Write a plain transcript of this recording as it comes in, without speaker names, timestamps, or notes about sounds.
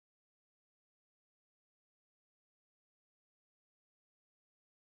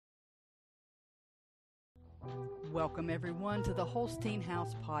Welcome, everyone, to the Holstein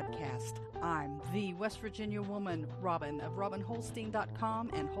House podcast. I'm the West Virginia woman, Robin, of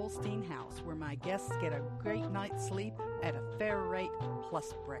RobinHolstein.com and Holstein House, where my guests get a great night's sleep at a fair rate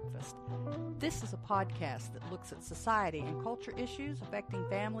plus breakfast. This is a podcast that looks at society and culture issues affecting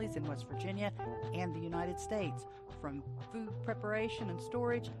families in West Virginia and the United States, from food preparation and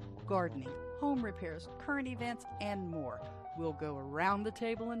storage, gardening, home repairs, current events, and more. We'll go around the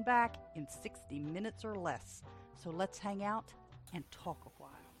table and back in 60 minutes or less. So let's hang out and talk a while.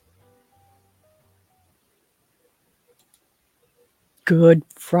 Good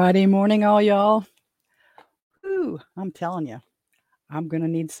Friday morning, all y'all. Ooh, I'm telling you, I'm going to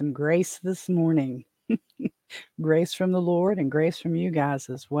need some grace this morning. Grace from the Lord and grace from you guys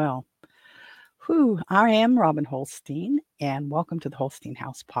as well. I am Robin Holstein, and welcome to the Holstein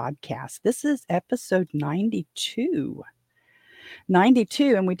House podcast. This is episode 92.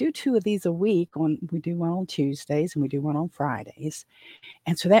 92, and we do two of these a week. We do one on Tuesdays and we do one on Fridays.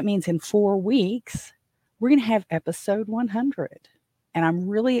 And so that means in 4 weeks, we're going to have episode 100. And I'm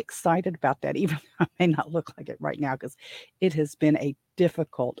really excited about that, even though I may not look like it right now, because it has been a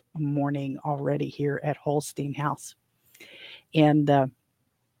difficult morning already here at Holstein House. And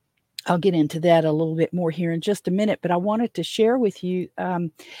I'll get into that a little bit more here in just a minute, but I wanted to share with you,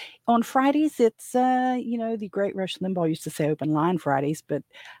 on Fridays, it's, the great Rush Limbaugh used to say open line Fridays, but,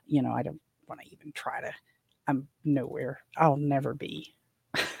 I don't want to even try to, I'm nowhere. I'll never be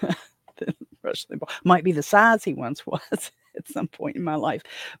Rush Limbaugh. Might be the size he once was at some point in my life,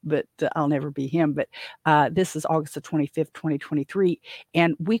 but I'll never be him. But this is August the 25th, 2023,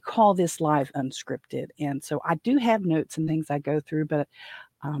 and we call this live Unscripted. And so I do have notes and things I go through, but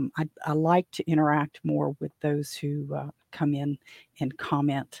I like to interact more with those who come in and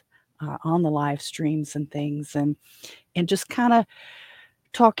comment on the live streams and things, and just kind of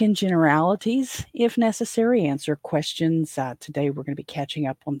talk in generalities if necessary, answer questions. Today we're going to be catching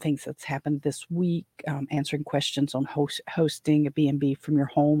up on things that's happened this week, answering questions on hosting a B&B from your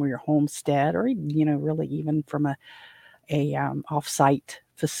home or your homestead, or really even from a off-site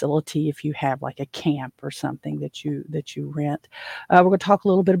facility if you have like a camp or something that you rent. We're going to talk a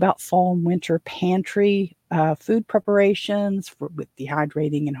little bit about fall and winter pantry food preparations with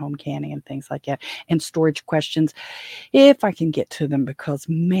dehydrating and home canning and things like that, and storage questions if I can get to them, because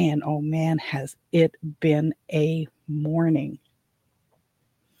man, oh man, has it been a morning.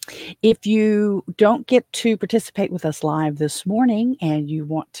 If you don't get to participate with us live this morning and you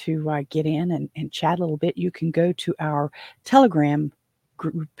want to get in and chat a little bit, you can go to our Telegram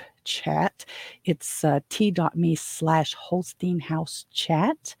group chat. It's t.me/Holstein House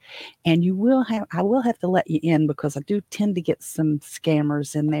chat. And I will have to let you in, because I do tend to get some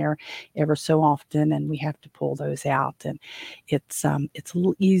scammers in there ever so often, and we have to pull those out. And it's a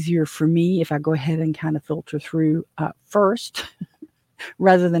little easier for me if I go ahead and kind of filter through first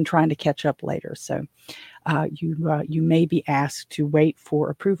rather than trying to catch up later. So you may be asked to wait for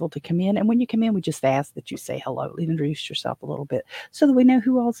approval to come in. And when you come in, we just ask that you say hello, introduce yourself a little bit so that we know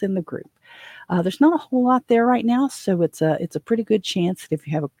who all's in the group. There's not a whole lot there right now, so it's a pretty good chance that if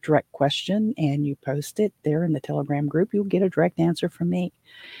you have a direct question and you post it there in the Telegram group, you'll get a direct answer from me.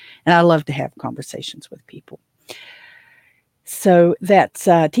 And I love to have conversations with people. So that's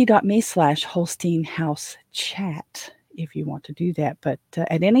t.me/Holstein House chat if you want to do that. But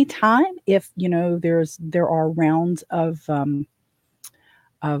at any time, if there are rounds of what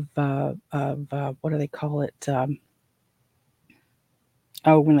do they call it?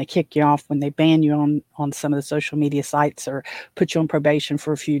 When they kick you off, when they ban you on some of the social media sites, or put you on probation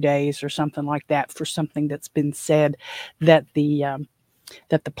for a few days or something like that for something that's been said that the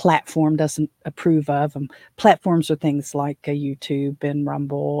platform doesn't approve of. Platforms are things like YouTube and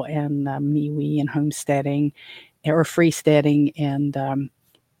Rumble and MeWe and homesteading, or freesteading, and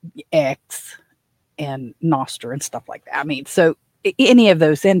X and Nostr and stuff like that. I mean, so any of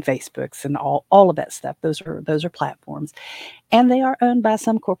those, and Facebooks and all of that stuff, those are platforms, and they are owned by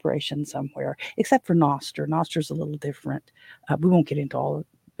some corporation somewhere, except for Nostr. Nostr's a little different. We won't get into all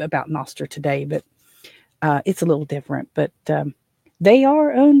about Nostr today, but it's a little different. But they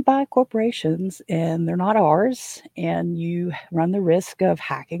are owned by corporations, and they're not ours, and you run the risk of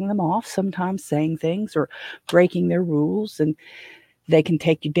hacking them off, sometimes saying things or breaking their rules, and they can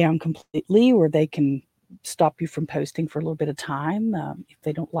take you down completely, or they can stop you from posting for a little bit of time if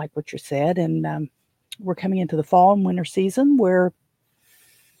they don't like what you said. And we're coming into the fall and winter season where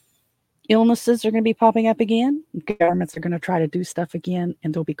illnesses are going to be popping up again. Governments are going to try to do stuff again,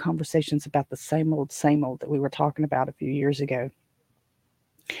 and there'll be conversations about the same old that we were talking about a few years ago.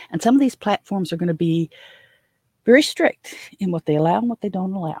 And some of these platforms are going to be very strict in what they allow and what they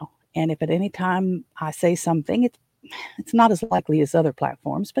don't allow. And if at any time I say something, it's not as likely as other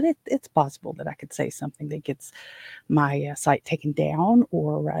platforms, but it's possible that I could say something that gets my site taken down,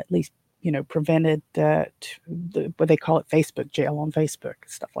 or at least prevented, what they call it, Facebook jail on Facebook,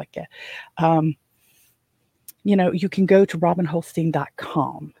 stuff like that. You can go to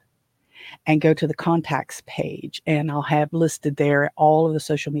robinholstein.com and go to the contacts page, and I'll have listed there all of the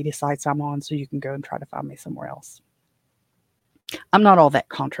social media sites I'm on, so you can go and try to find me somewhere else. I'm not all that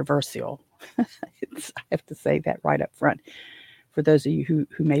controversial. I have to say that right up front for those of you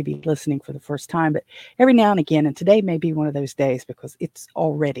who may be listening for the first time. But every now and again, and today may be one of those days, because it's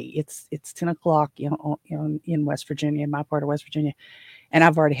 10 o'clock in West Virginia, in my part of West Virginia, and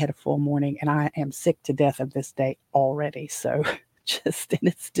I've already had a full morning, and I am sick to death of this day already. So and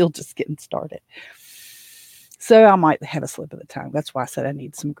it's still just getting started. So I might have a slip of the tongue. That's why I said I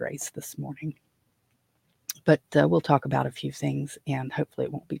need some grace this morning. But we'll talk about a few things, and hopefully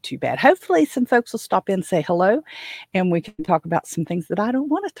it won't be too bad. Hopefully some folks will stop in and say hello, and we can talk about some things that I don't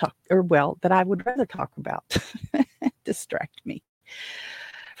want to talk, or that I would rather talk about. Distract me.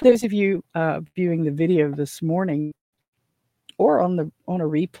 For those of you viewing the video this morning, or on a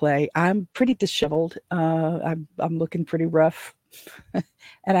replay, I'm pretty disheveled. I'm looking pretty rough, and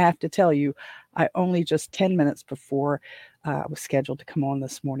I have to tell you, I only just 10 minutes before I was scheduled to come on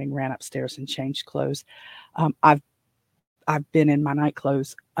this morning ran upstairs and changed clothes. I've been in my night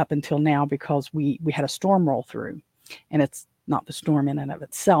clothes up until now because we had a storm roll through, and it's not the storm in and of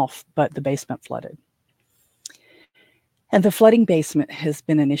itself, but the basement flooded. And the flooding basement has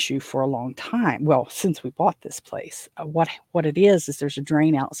been an issue for a long time. Well, since we bought this place. What it is there's a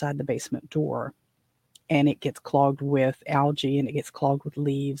drain outside the basement door, and it gets clogged with algae, and it gets clogged with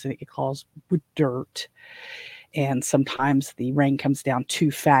leaves, and it gets clogged with dirt. And sometimes the rain comes down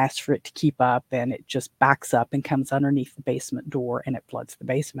too fast for it to keep up, and it just backs up and comes underneath the basement door, and it floods the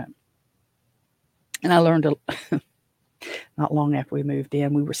basement. And I learned not long after we moved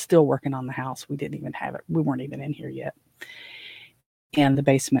in, we were still working on the house. We didn't even have it. We weren't even in here yet. And the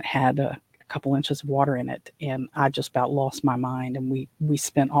basement had a couple inches of water in it, and I just about lost my mind. And we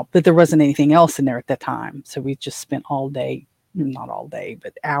spent but there wasn't anything else in there at the time. So we just spent all day, not all day,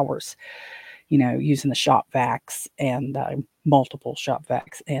 but hours, using the shop vacs, and multiple shop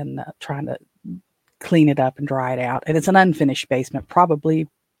vacs, and trying to clean it up and dry it out. And it's an unfinished basement, probably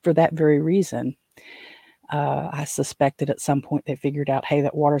for that very reason. I suspected at some point they figured out, hey,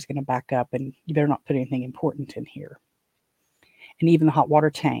 that water's going to back up, and you better not put anything important in here. And even the hot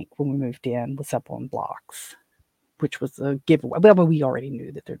water tank, when we moved in, was up on blocks, which was a giveaway. Well, we already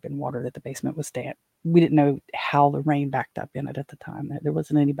knew that there'd been water, that the basement was damp. We didn't know how the rain backed up in it at the time. There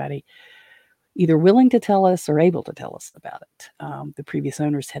wasn't anybody either willing to tell us or able to tell us about it. The previous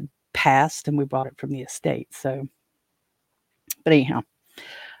owners had passed, and we bought it from the estate. So, but anyhow,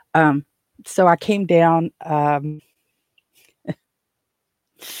 so I came down.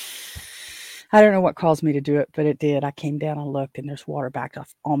 I don't know what caused me to do it, but it did. I came down and looked, and there's water backed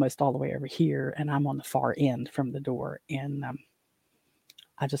off almost all the way over here, and I'm on the far end from the door, and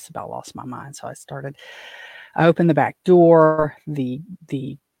I just about lost my mind. So I opened the back door, the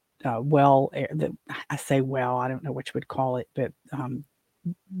well, I say well, I don't know what you would call it, but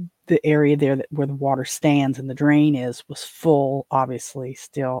the area there where the water stands and the drain was full, obviously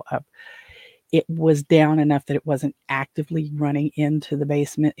still up. It was down enough that it wasn't actively running into the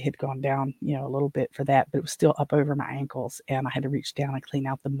basement. It had gone down, a little bit for that, but it was still up over my ankles. And I had to reach down and clean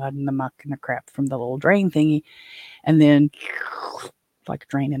out the mud and the muck and the crap from the little drain thingy. And then, like a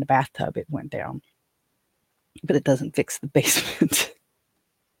drain in a bathtub, it went down. But it doesn't fix the basement.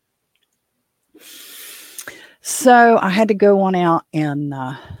 So I had to go on out and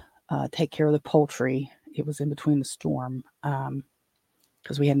take care of the poultry. It was in between the storm.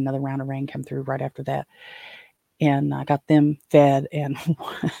 Because we had another round of rain come through right after that. And I got them fed and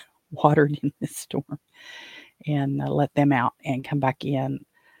watered in this storm, and let them out and come back in.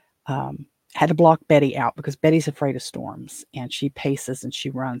 Had to block Betty out because Betty's afraid of storms, and she paces and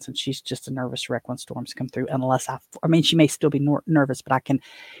she runs, and she's just a nervous wreck when storms come through. Unless she may still be nervous, but I can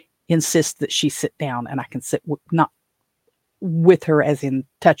insist that she sit down, and I can sit not with her as in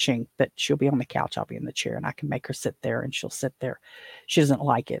touching, but she'll be on the couch, I'll be in the chair, and I can make her sit there, and she'll sit there. She doesn't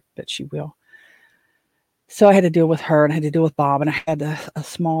like it, but she will. So I had to deal with her, and I had to deal with Bob, and I had a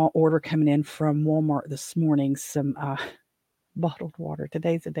small order coming in from Walmart this morning, some bottled water.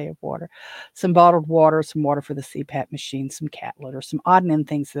 Today's a day of water. Some bottled water, some water for the CPAP machine, some cat litter, some odd and end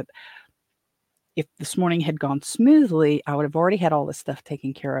things that if this morning had gone smoothly, I would have already had all this stuff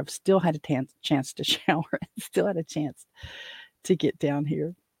taken care of, still had a chance to shower, and still had a chance to get down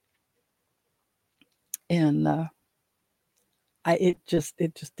here. And it just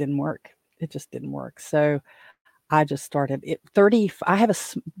didn't work. It just didn't work. So I just started it 30.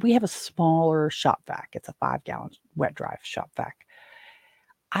 We have a smaller shop vac. It's a 5-gallon wet dry shop vac.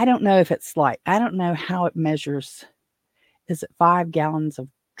 I don't know if it's like, I don't know how it measures. Is it 5 gallons of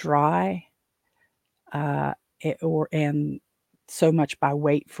dry, uh, and so much by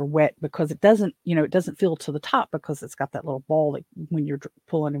weight for wet, because it doesn't fill to the top because it's got that little ball that when you're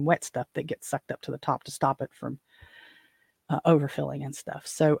pulling in wet stuff that gets sucked up to the top to stop it from overfilling and stuff.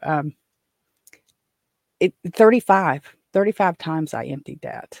 So it 35 times I emptied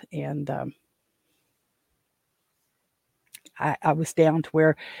that, and I was down to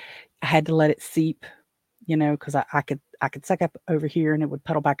where I had to let it seep, because I could suck up over here and it would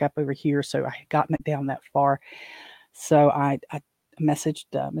puddle back up over here. So I had gotten it down that far. So I messaged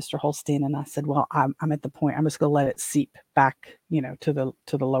Mr. Holstein and I said, well, I'm at the point, I'm just going to let it seep back, to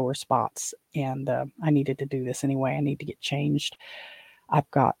the lower spots. And I needed to do this anyway. I need to get changed.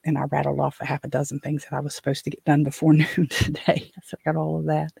 And I rattled off a half a dozen things that I was supposed to get done before noon today. So I got all of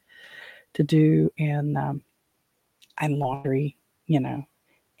that to do, and laundry, and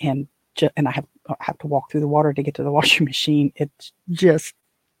and I have to walk through the water to get to the washing machine. It's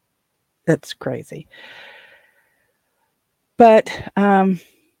crazy. But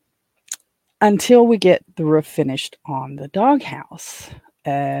until we get the roof finished on the doghouse,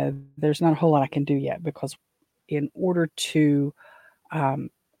 there's not a whole lot I can do yet, because in order to,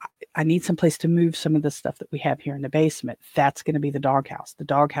 I need some place to move some of the stuff that we have here in the basement. That's going to be the doghouse. The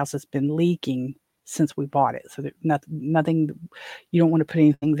doghouse has been leaking since we bought it. So nothing, you don't want to put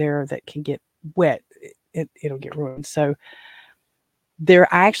anything there that can get wet. It'll get ruined. So I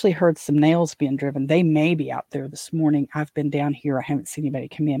actually heard some nails being driven. They may be out there this morning. I've been down here. I haven't seen anybody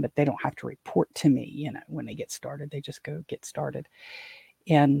come in, but they don't have to report to me, when they get started. They just go get started.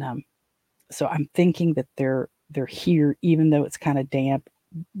 And so I'm thinking that they're here, even though it's kind of damp.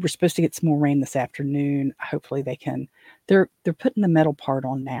 We're supposed to get some more rain this afternoon. Hopefully they're putting the metal part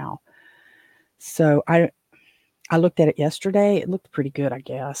on now. So I looked at it yesterday. It looked pretty good, I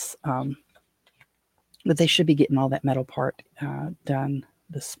guess. But they should be getting all that metal part done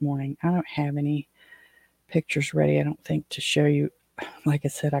this morning. I don't have any pictures ready, I don't think, to show you. Like I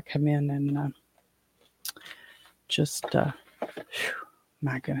said, I come in and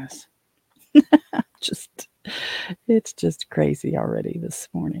my goodness. It's just crazy already this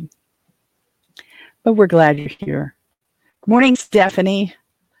morning. But we're glad you're here. Good morning, Stephanie.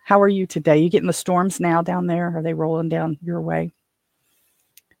 How are you today? You getting the storms now down there? Are they rolling down your way?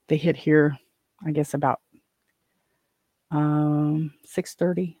 They hit here, I guess, about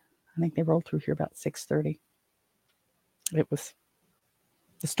 6:30. I think they rolled through here about 6:30. It was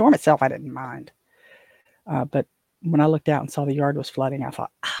the storm itself, I didn't mind. But when I looked out and saw the yard was flooding, I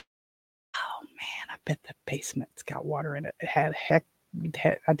thought, oh man, I bet the basement's got water in it. I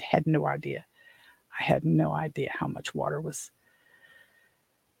had no idea. I had no idea how much water was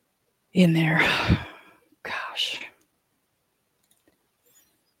in there. Gosh.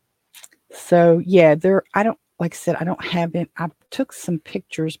 So yeah, like I said, I don't have it. I took some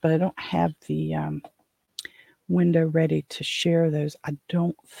pictures, but I don't have the window ready to share those. I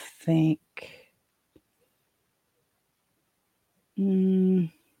don't think. Let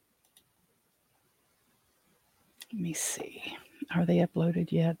me see. Are they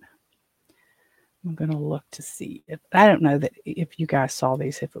uploaded yet? I'm going to look to see. I don't know that if you guys saw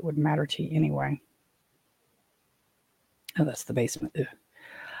these, if it would matter to you anyway. Oh, that's the basement. Ugh.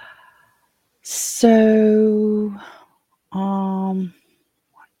 So, 1,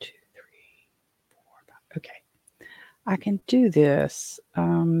 2, 3, 4, 5. Okay. I can do this.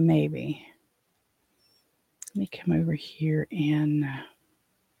 Maybe. Let me come over here and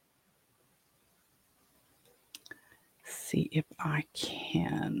see if I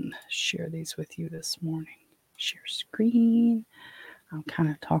can share these with you this morning. Share screen. I'm kind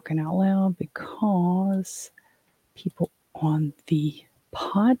of talking out loud because people on the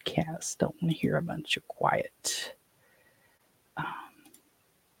podcast don't want to hear a bunch of quiet.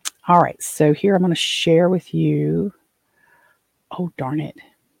 All right, so here I'm going to share with you. Oh, darn it.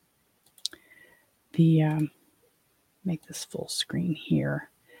 Make this full screen here.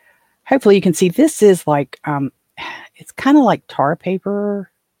 Hopefully you can see this is like, it's kind of like tar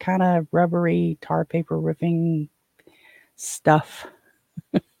paper, kind of rubbery tar paper roofing stuff.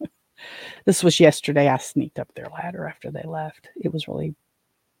 This was yesterday. I sneaked up their ladder after they left. It was really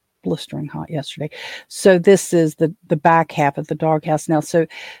blistering hot yesterday. So this is the back half of the doghouse now. So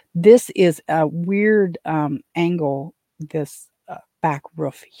this is a weird angle, this back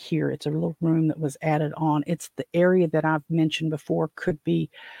roof here. It's a little room that was added on. It's the area that I've mentioned before could be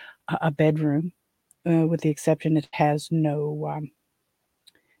a bedroom. with the exception it has no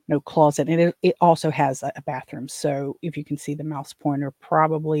closet, and it also has a bathroom. So if you can see the mouse pointer,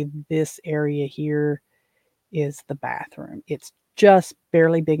 probably this area here is the bathroom. It's just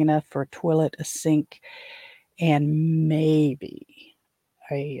barely big enough for a toilet, a sink, and maybe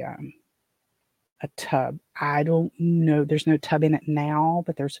a tub. I don't know. There's no tub in it now,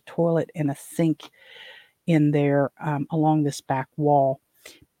 but there's a toilet and a sink in there along this back wall.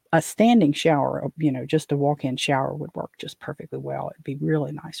 A standing shower, just a walk-in shower would work just perfectly well. It'd be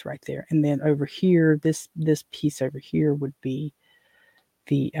really nice right there. And then over here, this piece over here would be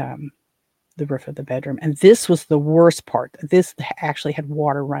the roof of the bedroom. And this was the worst part. This actually had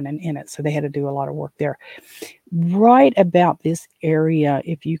water running in it, so they had to do a lot of work there. Right about this area,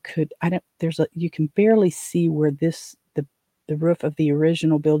 if you could, you can barely see where the roof of the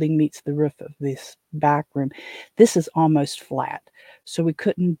original building meets the roof of this back room. This is almost flat, so we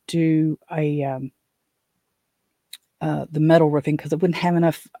couldn't do the metal roofing because it wouldn't have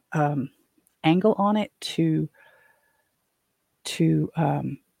enough angle on it to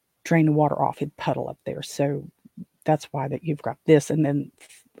drain the water off. It'd puddle up there. So that's why that you've got this, and then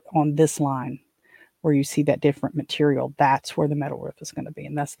on this line where you see that different material, that's where the metal roof is going to be,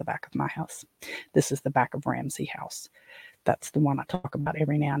 and that's the back of my house. This is the back of Ramsey house. That's the one I talk about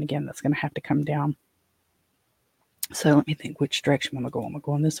every now and again that's going to have to come down. So let me think which direction I'm going to go. Am I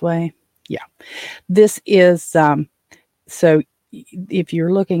going this way? Yeah. This is, so if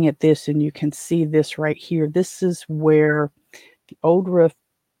you're looking at this and you can see this right here, this is where the old roof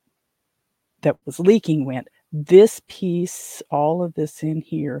that was leaking went. This piece, all of this in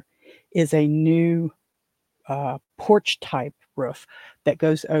here, is a new porch type roof that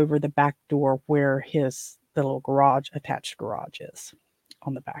goes over the back door where the little attached garage is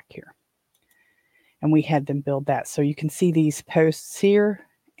on the back here. And we had them build that. So you can see these posts here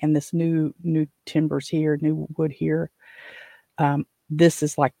and this new timbers here, new wood here. This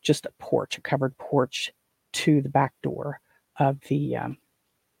is like just a porch, a covered porch to the back door of the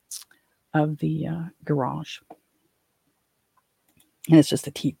garage. And it's just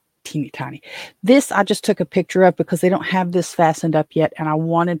a teeny tiny. This I just took a picture of because they don't have this fastened up yet, and I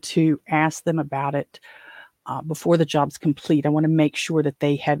wanted to ask them about it before the job's complete. I want to make sure that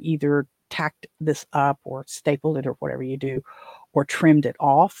they have either tacked this up or stapled it or whatever you do, or trimmed it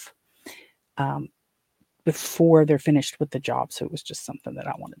off before they're finished with the job. So it was just something that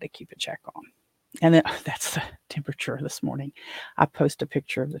I wanted to keep a check on. And then that's the temperature this morning. I post a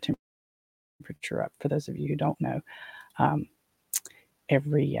picture of the temperature up for those of you who don't know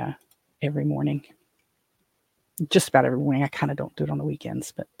every morning. Just about every morning. I kind of don't do it on the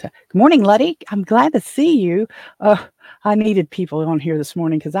weekends. But good morning, Letty. I'm glad to see you. I needed people on here this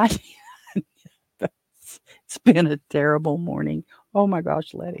morning because it's been a terrible morning. Oh my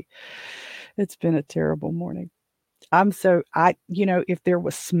gosh, Letty. It's been a terrible morning. If there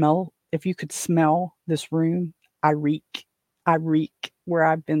was smell, if you could smell this room, I reek where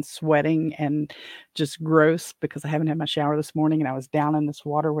I've been sweating and just gross because I haven't had my shower this morning and I was down in this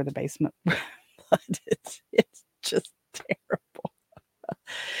water where the basement. It's just terrible.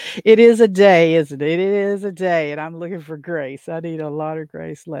 It is a day, isn't it? It is a day, and I'm looking for grace. I need a lot of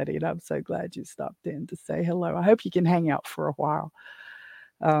grace, Letty, and I'm so glad you stopped in to say hello. I hope you can hang out for a while.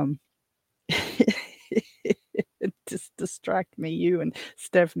 Just distract me, you and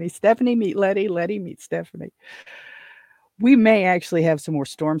Stephanie. Stephanie meet Letty, Letty meet Stephanie. We may actually have some more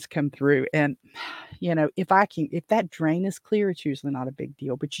storms come through, and if that drain is clear, it's usually not a big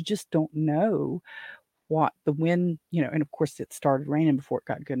deal, but you just don't know what the wind, and of course it started raining before it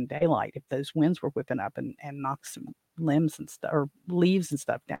got good in daylight. If those winds were whipping up and knocked some limbs and stuff or leaves and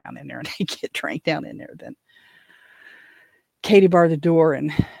stuff down in there and they get drained down in there, then Katie barred the door.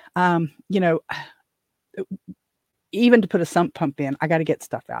 And even to put a sump pump in, I got to get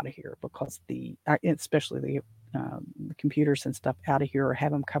stuff out of here because especially the computers and stuff out of here, or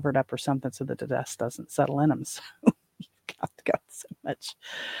have them covered up or something so that the dust doesn't settle in them. So you've got so much.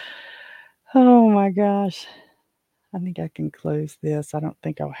 Oh my gosh. I think I can close this. I don't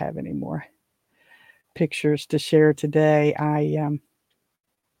think I'll have any more pictures to share today.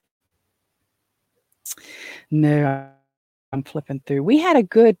 No, I'm flipping through. We had a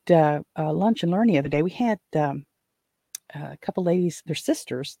good lunch and learn the other day. We had a couple ladies, they're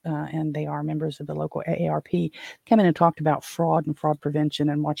sisters, and they are members of the local AARP, come in and talked about fraud and fraud prevention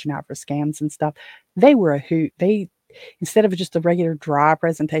and watching out for scams and stuff. They were a hoot. They, instead of just a regular dry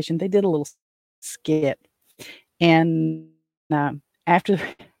presentation, they did a little skit. And after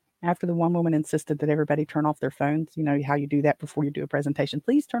the one woman insisted that everybody turn off their phones, how you do that before you do a presentation,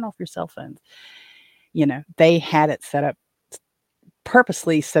 please turn off your cell phones. They had it set up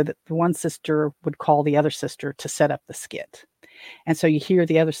purposely so that the one sister would call the other sister to set up the skit. And so you hear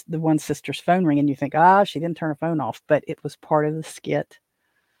the one sister's phone ring and you think, ah, she didn't turn her phone off, but it was part of the skit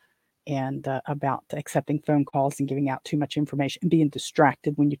and about accepting phone calls and giving out too much information and being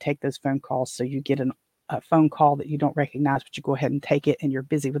distracted when you take those phone calls. So you get a phone call that you don't recognize, but you go ahead and take it and you're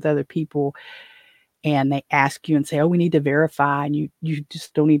busy with other people and they ask you and say, oh, we need to verify. And you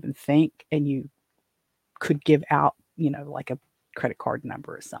just don't even think and you could give out, like a credit card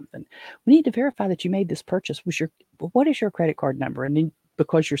number or something. We need to verify that you made this purchase. What is your credit card number? And then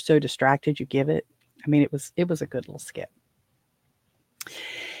because you're so distracted, you give it. I mean, it was a good little skit.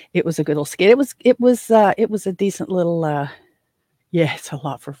 It was a good little skit. It was a decent little yeah, it's a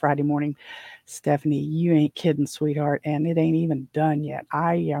lot for Friday morning. Stephanie, you ain't kidding, sweetheart, and it ain't even done yet.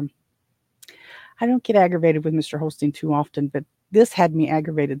 I don't get aggravated with Mr. Holstein too often, but this had me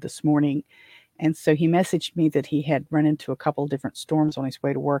aggravated this morning. And so he messaged me that he had run into a couple of different storms on his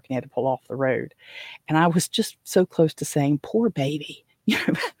way to work and he had to pull off the road. And I was just so close to saying, poor baby.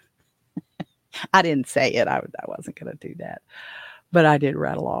 I didn't say it. I wasn't going to do that. But I did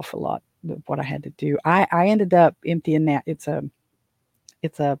rattle off a lot of what I had to do. I ended up emptying that. It's a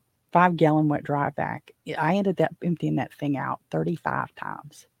 5-gallon wet dry vac. I ended up emptying that thing out 35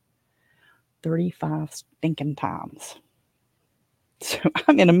 times. 35 stinking times. So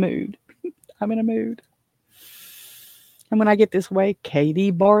I'm in a mood. I'm in a mood. And when I get this way, Katie,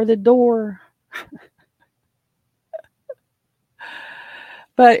 bar the door.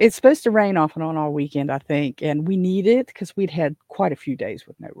 But it's supposed to rain off and on all weekend, I think. And we need it because we'd had quite a few days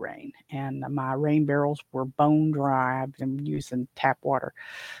with no rain. And my rain barrels were bone dry. I've been using tap water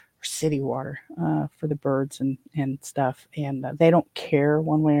or city water for the birds and stuff. And they don't care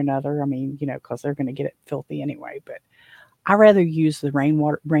one way or another. I mean, because they're going to get it filthy anyway. But I rather use the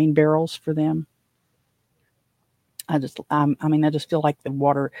rain barrels for them. I just feel like the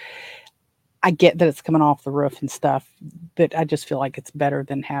water, I get that it's coming off the roof and stuff, but I just feel like it's better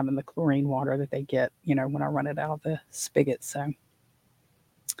than having the chlorine water that they get, when I run it out of the spigot. So,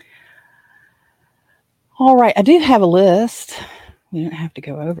 all right, I do have a list. You don't have to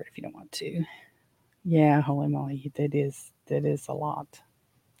go over it if you don't want to. Yeah, holy moly, that is a lot.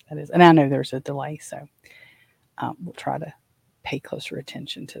 That is, and I know there's a delay, so we'll try to pay closer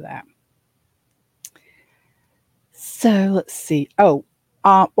attention to that. So let's see. Oh,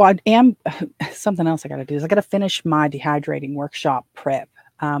 well, I am something else I got to do is I got to finish my dehydrating workshop prep.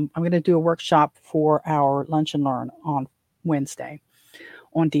 I'm going to do a workshop for our lunch and learn on Wednesday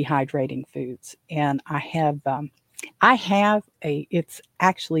on dehydrating foods, and it's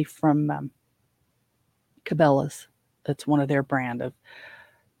actually from Cabela's. That's one of their brand of,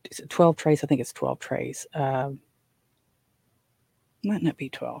 is it 12 trays? I think it's 12 trays. Might not be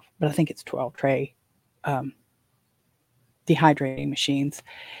 12, but I think it's 12 tray dehydrating machines.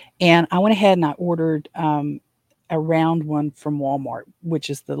 And I went ahead and I ordered a round one from Walmart,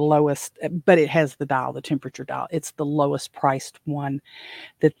 which is the lowest, but it has the dial, the temperature dial. It's the lowest priced one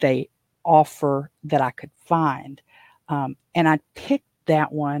that they offer that I could find. And I picked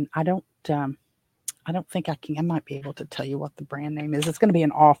that one. I don't think I might be able to tell you what the brand name is. It's going to be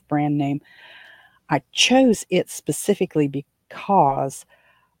an off brand name. I chose it specifically because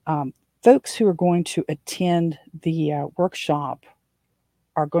folks who are going to attend the workshop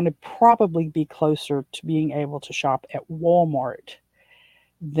are going to probably be closer to being able to shop at Walmart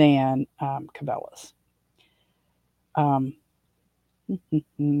than Cabela's.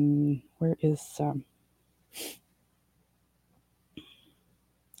 Where is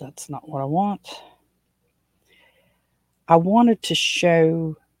that's not what I want. I wanted to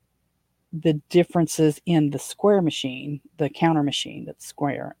show the differences in the square machine, the counter machine that's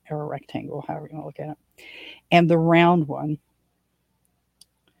square or rectangle, however you want to look at it, and the round one.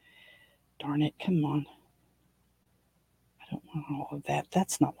 Darn it, come on. I don't want all of that.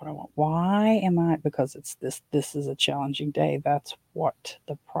 That's not what I want. Why am I? Because it's this is a challenging day. That's what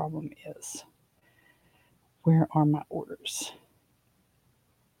the problem is. Where are my orders?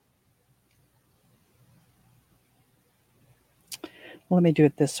 Let me do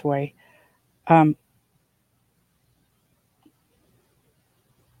it this way.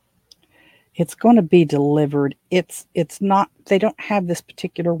 It's going to be delivered. It's not. They don't have this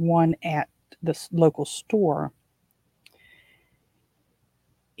particular one at this local store.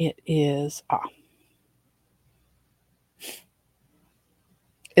 It is.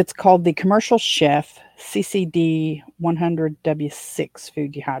 It's called the Commercial Chef CCD 100W6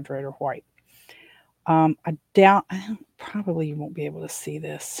 Food Dehydrator White. I doubt, probably you won't be able to see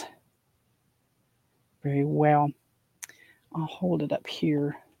this very well. I'll hold it up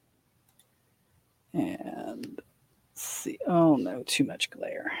here and Let's see. Oh no, too much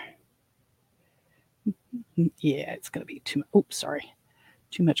glare. Yeah, it's going to be too much. Oops, sorry.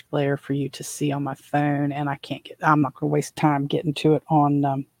 Too much glare for you to see on my phone, and I'm not going to waste time getting to it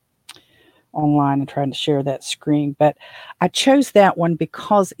on online and trying to share that screen. But I chose that one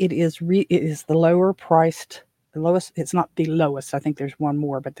because it is the lower priced, the lowest. It's not the lowest. I think there's one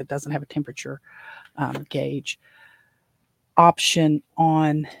more, but that doesn't have a temperature gauge option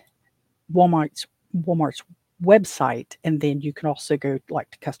on Walmart's website, and then you can also go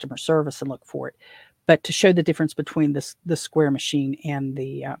like to customer service and look for it. But to show the difference between the square machine and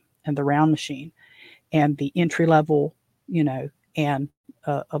the round machine, and the entry level, and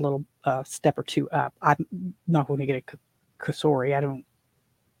a little step or two up. I'm not going to get a Kasori.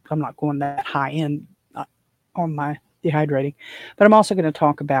 I'm not going that high end uh, on my dehydrating, but I'm also going to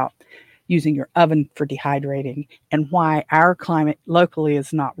talk about using your oven for dehydrating and why our climate locally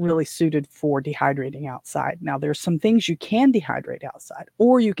is not really suited for dehydrating outside. Now, there's some things you can dehydrate outside,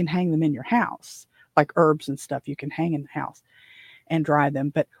 or you can hang them in your house, like herbs and stuff you can hang in the house and dry them.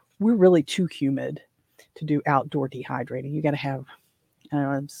 But we're really too humid to do outdoor dehydrating. You got to have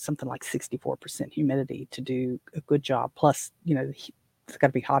something like 64% humidity to do a good job. Plus, it's got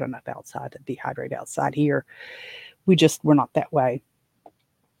to be hot enough outside to dehydrate outside. Here, we're not that way.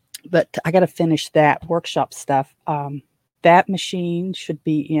 But I got to finish that workshop stuff. That machine should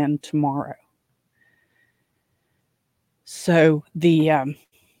be in tomorrow. So the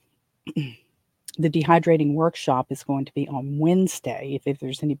the dehydrating workshop is going to be on Wednesday. If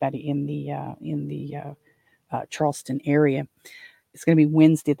there's anybody in the Charleston area, it's going to be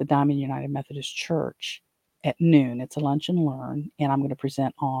Wednesday at the Diamond United Methodist Church at noon. It's a lunch and learn, and I'm going to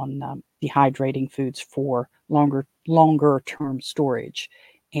present on dehydrating foods for longer term storage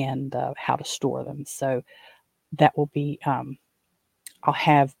and how to store them. So that will be. I'll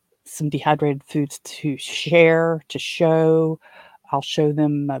have some dehydrated foods to share, to show. I'll show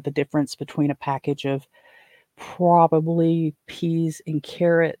them the difference between a package of probably peas and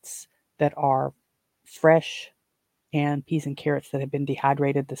carrots that are fresh and peas and carrots that have been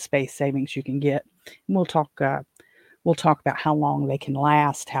dehydrated, the space savings you can get. And we'll talk about how long they can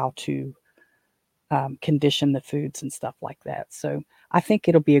last, how to condition the foods and stuff like that. So I think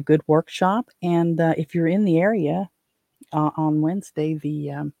it'll be a good workshop. And if you're in the area on Wednesday,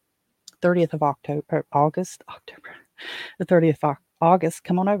 the 30th of August, the 30th of August,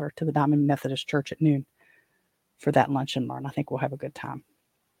 come on over to the Diamond Methodist Church at noon for that lunch and learn. I think we'll have a good time.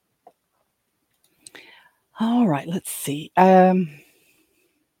 All right, let's see. That's not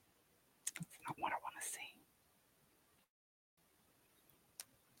what I want to see.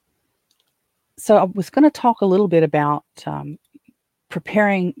 So I was going to talk a little bit about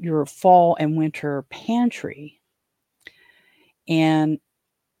preparing your fall and winter pantry. And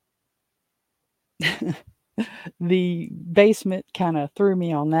the basement kind of threw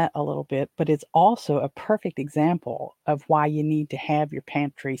me on that a little bit, but it's also a perfect example of why you need to have your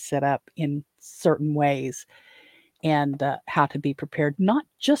pantry set up in certain ways and how to be prepared, not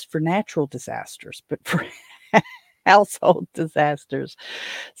just for natural disasters, but for household disasters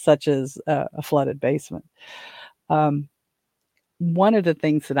such as a flooded basement. One of the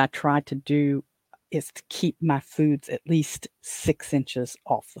things that I try to do is to keep my foods at least 6 inches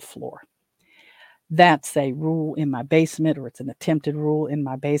off the floor. That's a rule in my basement, or it's an attempted rule in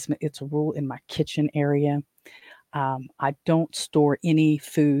my basement. It's a rule in my kitchen area. I don't store any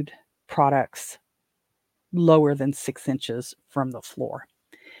food products lower than 6 inches from the floor.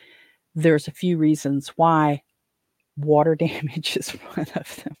 There's a few reasons why. Water damage is one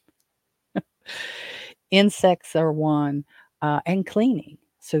of them. Insects are one, and cleaning.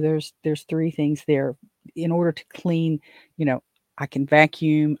 So there's 3 things there. In order to clean, I can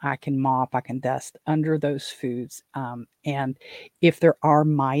vacuum, I can mop, I can dust under those foods. And if there are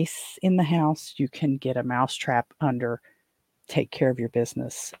mice in the house, you can get a mouse trap under, take care of your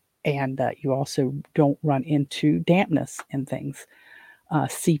business. And you also don't run into dampness and things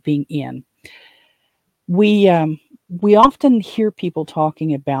seeping in. We often hear people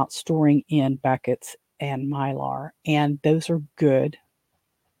talking about storing in buckets and mylar, and those are good.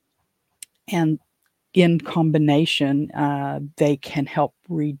 And in combination, they can help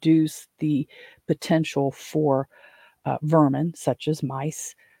reduce the potential for vermin, such as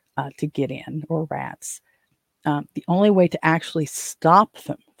mice, to get in, or rats. The only way to actually stop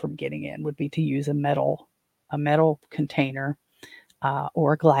them from getting in would be to use a metal container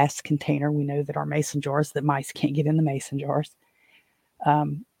or a glass container. We know that our mason jars, that mice can't get in the mason jars.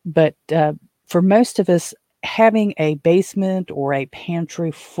 But for most of us, having a basement or a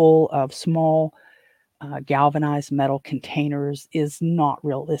pantry full of small galvanized metal containers is not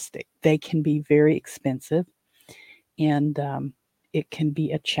realistic. They can be very expensive, and it can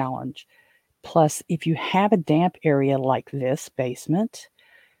be a challenge. Plus, if you have a damp area like this basement,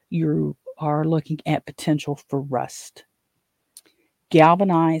 you are looking at potential for rust.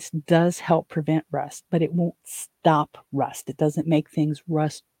 Galvanized does help prevent rust, but it won't stop rust. It doesn't make things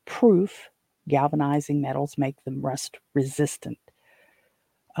rust proof. Galvanizing metals make them rust resistant.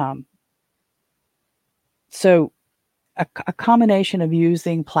 So a combination of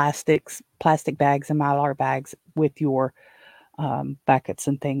using plastic bags and Mylar bags with your buckets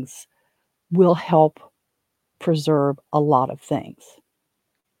and things will help preserve a lot of things,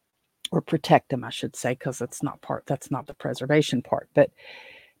 or protect them, I should say, because that's not the preservation part. But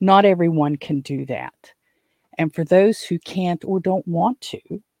not everyone can do that. And for those who can't or don't want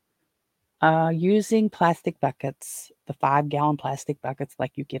to, using plastic buckets, the 5-gallon plastic buckets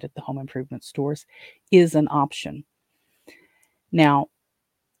like you get at the home improvement stores, is an option. Now,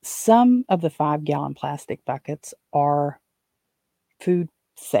 some of the 5-gallon plastic buckets are food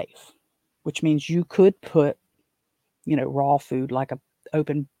safe, which means you could put, raw food, like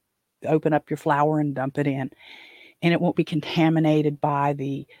open up your flour and dump it in, and it won't be contaminated by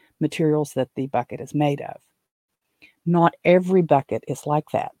the materials that the bucket is made of. Not every bucket is like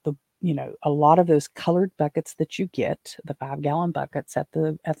that. A lot of those colored buckets that you get, the 5-gallon buckets at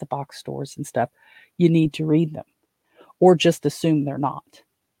the box stores and stuff, you need to read them, or just assume they're not.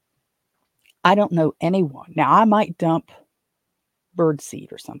 I don't know anyone. Now, I might dump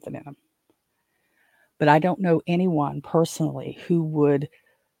birdseed or something in them, but I don't know anyone personally who would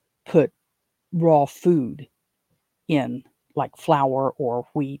put raw food in, like flour or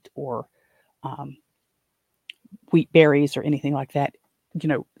wheat or wheat berries or anything like that,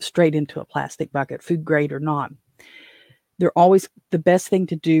 straight into a plastic bucket, food grade or not. The best thing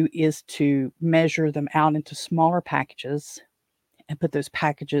to do is to measure them out into smaller packages and put those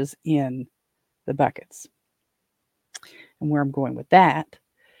packages in the buckets. And where I'm going with that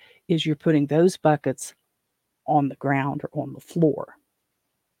is you're putting those buckets on the ground or on the floor.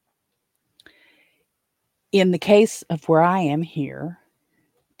 In the case of where I am here,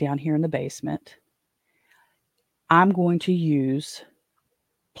 down here in the basement, I'm going to use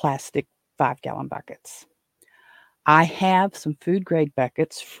plastic 5-gallon buckets. I have some food grade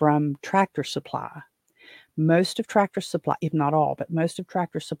buckets from Tractor Supply. Most of Tractor Supply, if not all, but most of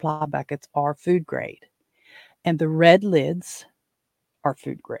Tractor Supply buckets are food grade. And the red lids are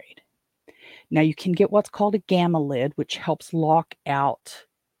food grade. Now you can get what's called a gamma lid, which helps lock out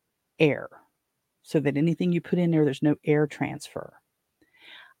air so that anything you put in there, there's no air transfer.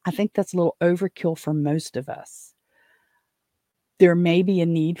 I think that's a little overkill for most of us. There may be a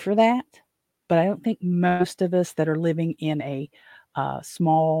need for that, but I don't think most of us that are living in a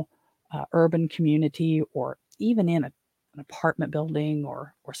small urban community, or even in an apartment building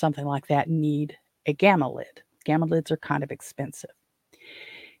or something like that, need a gamma lid. Gamma lids are kind of expensive.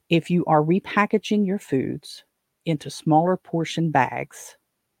 If you are repackaging your foods into smaller portion bags,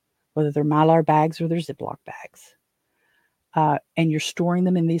 whether they're Mylar bags or they're Ziploc bags, and you're storing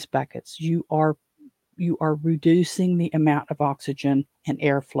them in these buckets, you are reducing the amount of oxygen and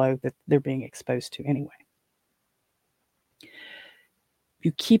airflow that they're being exposed to anyway. If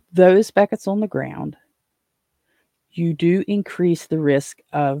you keep those buckets on the ground, you do increase the risk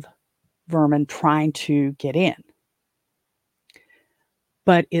of vermin trying to get in.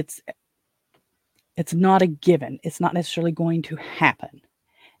 But it's not a given. It's not necessarily going to happen.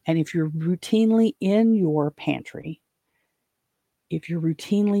 And if you're routinely in your pantry, if you're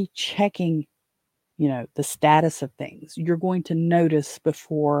routinely checking, the status of things, you're going to notice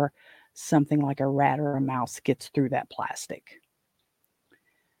before something like a rat or a mouse gets through that plastic.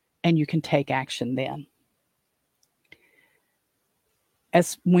 And you can take action then.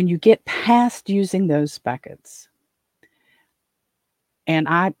 As when you get past using those buckets, and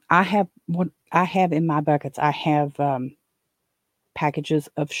I have what I have in my buckets, I have packages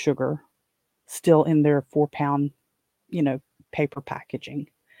of sugar still in their 4-pound, paper packaging,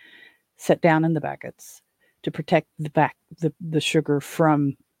 set down in the buckets to protect the sugar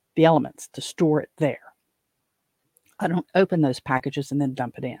from the elements, to store it there. I don't open those packages and then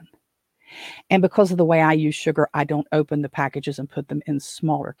dump it in. And because of the way I use sugar, I don't open the packages and put them in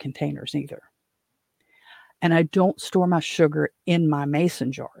smaller containers either. And I don't store my sugar in my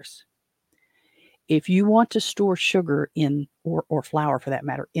mason jars. If you want to store sugar in, or flour for that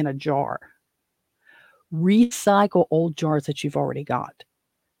matter, in a jar, recycle old jars that you've already got.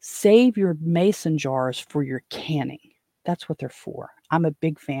 Save your mason jars for your canning. That's what they're for. I'm a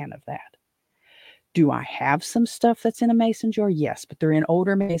big fan of that. Do I have some stuff that's in a mason jar? Yes, but they're in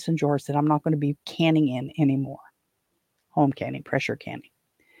older mason jars that I'm not going to be canning in anymore. Home canning, pressure canning.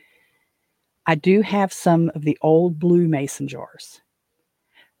 I do have some of the old blue mason jars.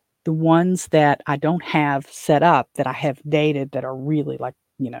 The ones that I don't have set up that I have dated that are really like,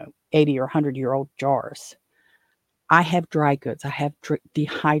 80 or 100-year-old jars. I have dry goods. I have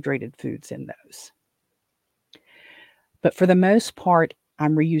dehydrated foods in those. But for the most part,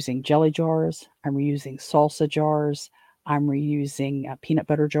 I'm reusing jelly jars. I'm reusing salsa jars. I'm reusing peanut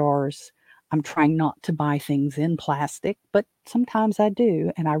butter jars. I'm trying not to buy things in plastic, but sometimes I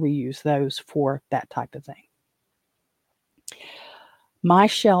do, and I reuse those for that type of thing. My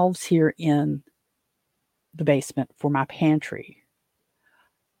shelves here in the basement for my pantry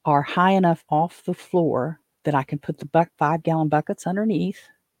are high enough off the floor that I can put the 5-gallon buckets underneath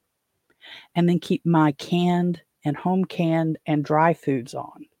and then keep my canned and home canned and dry foods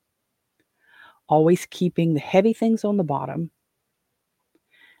on. Always keeping the heavy things on the bottom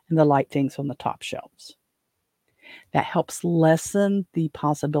and the light things on the top shelves. That helps lessen the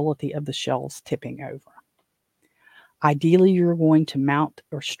possibility of the shelves tipping over. Ideally, you're going to mount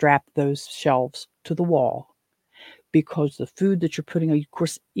or strap those shelves to the wall because the food that you're putting, of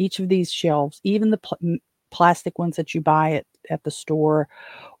course, each of these shelves, even the plastic ones that you buy at the store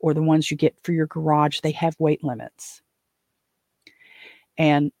or the ones you get for your garage, they have weight limits.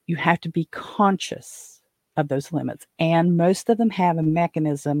 And you have to be conscious of those limits. And most of them have a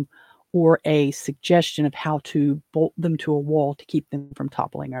mechanism or a suggestion of how to bolt them to a wall to keep them from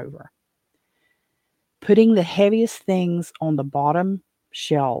toppling over. Putting the heaviest things on the bottom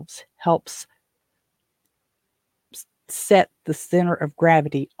shelves helps set the center of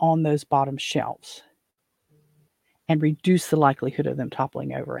gravity on those bottom shelves and reduce the likelihood of them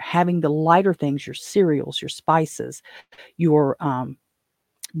toppling over. Having the lighter things, your cereals, your spices, your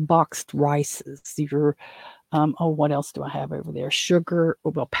boxed rices, your what else do I have over there? Sugar,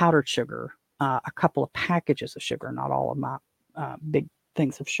 well, powdered sugar, a couple of packages of sugar, not all of my big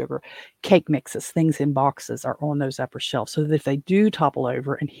things of sugar, cake mixes, things in boxes are on those upper shelves so that if they do topple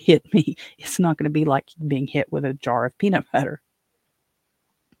over and hit me, it's not going to be like being hit with a jar of peanut butter.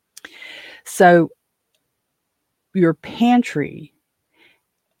 So your pantry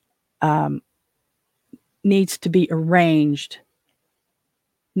needs to be arranged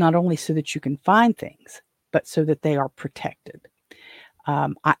not only so that you can find things, but so that they are protected.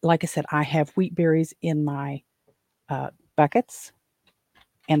 Like I said, I have wheat berries in my buckets,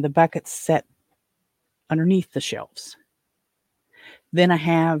 and the buckets set underneath the shelves. Then I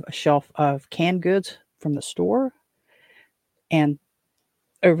have a shelf of canned goods from the store, and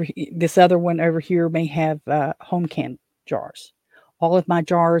this other one over here may have home canned jars. All of my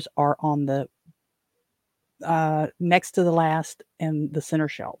jars are on the next to the last and the center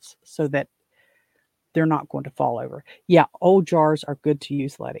shelves so that they're not going to fall over. Yeah, old jars are good to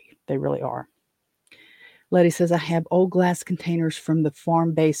use, Letty. They really are. Letty says, I have old glass containers from the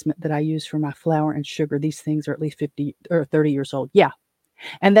farm basement that I use for my flour and sugar. These things are at least 50 or 30 years old. Yeah,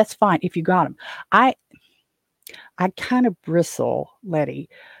 and that's fine if you got them. I kind of bristle, Letty,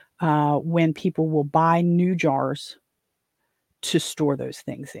 when people will buy new jars to store those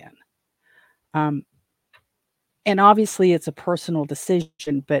things in. And obviously it's a personal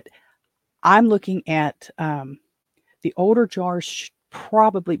decision, but I'm looking at the older jars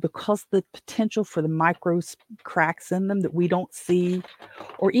probably because the potential for the micro cracks in them that we don't see,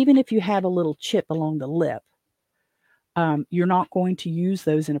 or even if you have a little chip along the lip, you're not going to use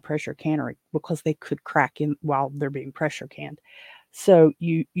those in a pressure canner because they could crack in while they're being pressure canned. So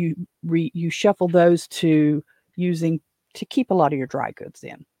you shuffle those to using to keep a lot of your dry goods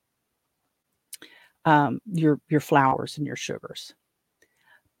in, your flours and your sugars.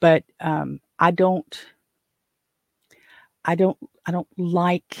 But I don't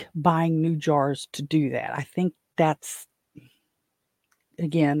like buying new jars to do that. I think that's,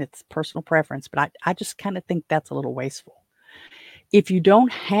 again, it's personal preference, but I just kind of think that's a little wasteful. If you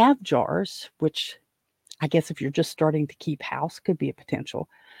don't have jars, which I guess if you're just starting to keep house could be a potential,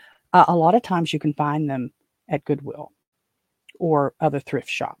 a lot of times you can find them at Goodwill or other thrift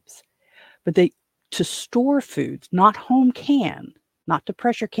shops. But to store foods, not home can, not to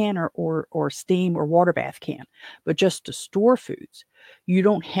pressure can or steam or water bath can, but just to store foods, you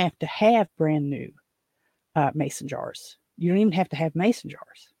don't have to have brand new mason jars. You don't even have to have mason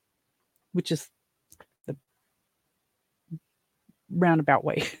jars, which is the roundabout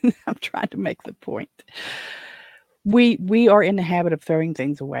way I'm trying to make the point. We are in the habit of throwing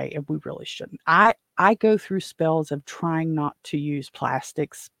things away, and we really shouldn't. I go through spells of trying not to use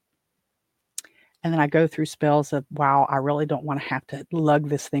plastics. And then I go through spells of, wow, I really don't want to have to lug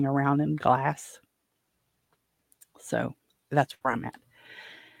this thing around in glass. So that's where I'm at.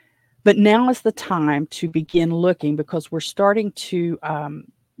 But now is the time to begin looking because we're starting to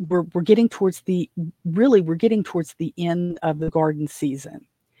we're getting towards we're getting towards the end of the garden season.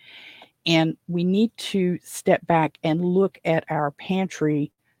 And we need to step back and look at our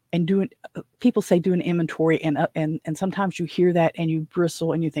pantry and people say do an inventory, and sometimes you hear that and you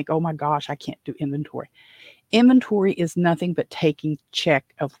bristle and you think, oh my gosh, I can't do inventory. Inventory is nothing but taking check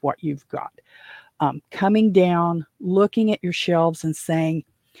of what you've got. Coming down, looking at your shelves and saying,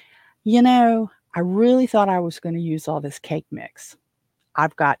 I really thought I was going to use all this cake mix.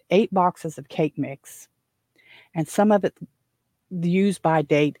 I've got 8 boxes of cake mix, and some of it, the use by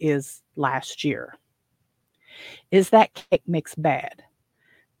date is last year. Is that cake mix bad?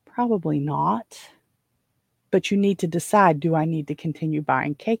 Probably not. But you need to decide, do I need to continue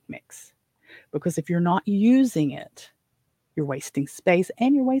buying cake mix? Because if you're not using it, you're wasting space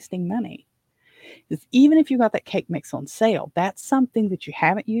and you're wasting money. Because even if you got that cake mix on sale, that's something that you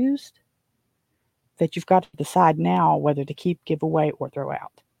haven't used that you've got to decide now whether to keep, give away, or throw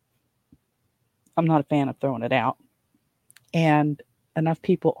out. I'm not a fan of throwing it out. And enough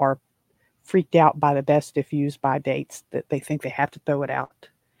people are freaked out by the best if used by dates that they think they have to throw it out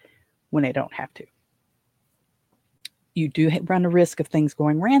when they don't have to. You do run a risk of things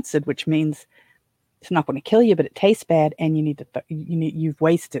going rancid, which means it's not going to kill you, but it tastes bad, and you've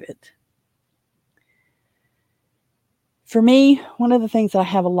wasted it. For me, one of the things that I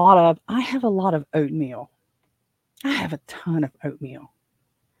have a lot of oatmeal. I have a ton of oatmeal.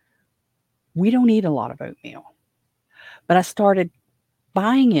 We don't eat a lot of oatmeal, but I started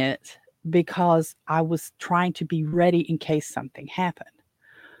buying it because I was trying to be ready in case something happened.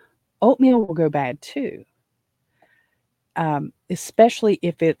 Oatmeal will go bad too, especially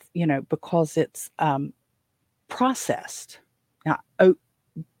if it's, because it's processed. Now, oat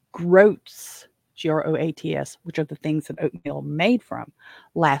groats, Groats, which are the things that oatmeal are made from,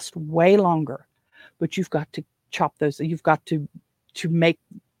 last way longer. But you've got to chop those. You've got to make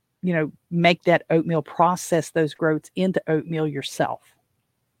that oatmeal, process those groats into oatmeal yourself.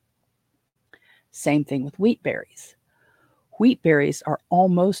 Same thing with wheat berries. Wheat berries are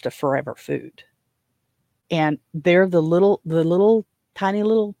almost a forever food. And they're the tiny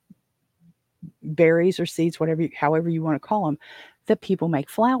little berries or seeds, however you want to call them, that people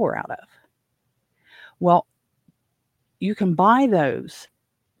make flour out of. Well, you can buy those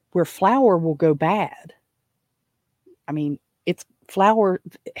where flour will go bad. I mean, it's flour,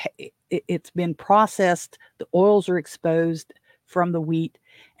 it's been processed, the oils are exposed from the wheat,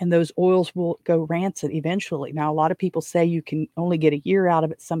 and those oils will go rancid eventually. Now, a lot of people say you can only get a year out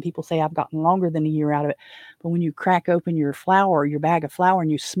of it. Some people say I've gotten longer than a year out of it. But when you crack open your bag of flour,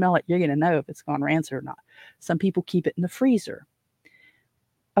 and you smell it, you're going to know if it's gone rancid or not. Some people keep it in the freezer.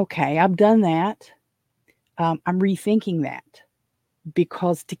 Okay, I've done that. I'm rethinking that,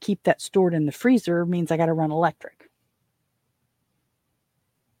 because to keep that stored in the freezer means I got to run electric.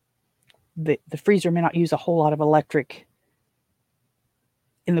 The freezer may not use a whole lot of electric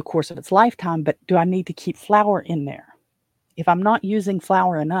in the course of its lifetime, but do I need to keep flour in there? If I'm not using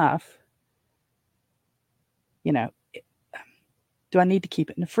flour enough, do I need to keep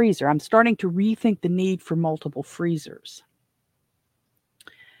it in the freezer? I'm starting to rethink the need for multiple freezers.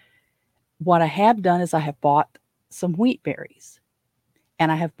 What I have done is I have bought some wheat berries,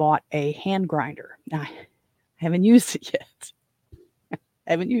 and I have bought a hand grinder. Now, I haven't used it yet.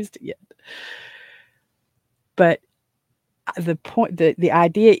 But the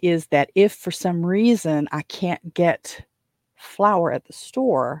idea is that if for some reason I can't get flour at the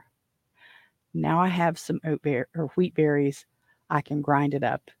store, now I have some wheat berries. I can grind it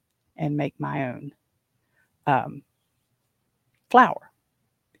up and make my own flour.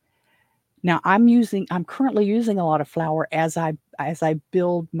 Now I'm currently using a lot of flour as I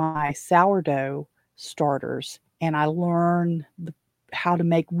build my sourdough starters, and I learn how to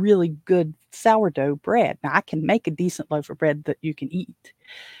make really good sourdough bread. Now I can make a decent loaf of bread that you can eat,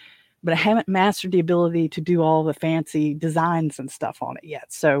 but I haven't mastered the ability to do all the fancy designs and stuff on it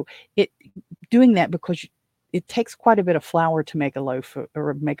yet. So doing that, because it takes quite a bit of flour to make a loaf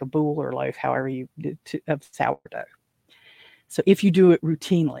or make a boule or loaf, however you do, of sourdough. So if you do it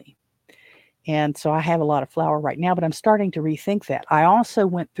routinely. And so I have a lot of flour right now, but I'm starting to rethink that. I also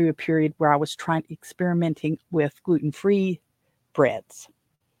went through a period where I was experimenting with gluten-free breads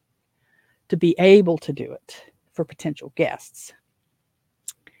to be able to do it for potential guests.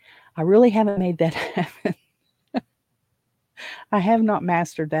 I really haven't made that happen. I have not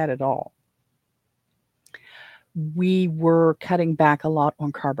mastered that at all. We were cutting back a lot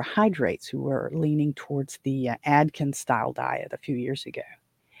on carbohydrates. We were leaning towards the Atkins style diet a few years ago.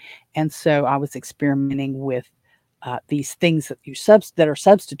 And so I was experimenting with these things that are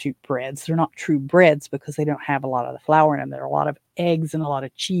substitute breads. They're not true breads because they don't have a lot of the flour in them. There are a lot of eggs and a lot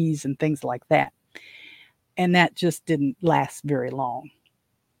of cheese and things like that. And that just didn't last very long.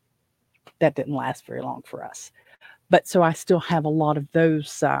 That didn't last very long for us. But so I still have a lot of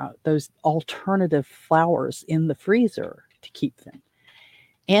those alternative flours in the freezer to keep them.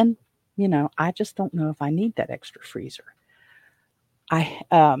 And I just don't know if I need that extra freezer. I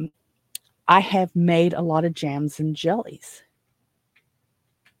um, I have made a lot of jams and jellies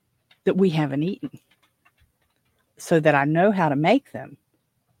that we haven't eaten, so that I know how to make them.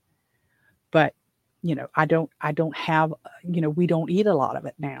 But I don't have, we don't eat a lot of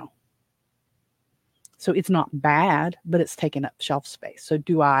it now. So it's not bad, but it's taking up shelf space. So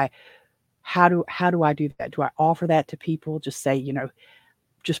how do I do that? Do I offer that to people? Just say,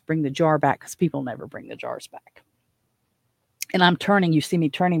 just bring the jar back, because people never bring the jars back. And I'm turning, you see me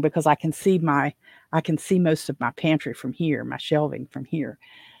turning, because I can see most of my pantry from here, my shelving from here.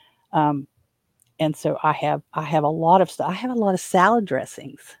 Um, and so I have a lot of stuff. I have a lot of salad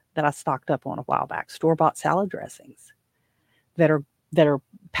dressings that I stocked up on a while back, store-bought salad dressings that are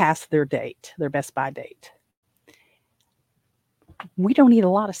past their date, their best by date. We don't eat a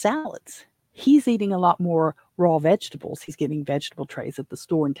lot of salads. He's eating a lot more raw vegetables. He's getting vegetable trays at the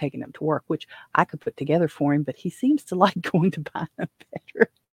store and taking them to work, which I could put together for him, but he seems to like going to buy them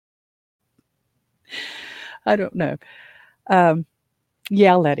better. I don't know. Um,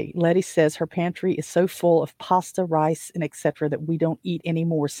 yeah, Letty. Letty says her pantry is so full of pasta, rice, and etc. that we don't eat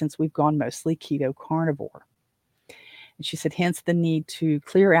anymore since we've gone mostly keto carnivore. And she said, hence the need to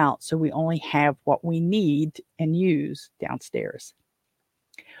clear out so we only have what we need and use downstairs.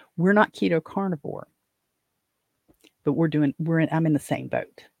 We're not keto carnivore, but I'm in the same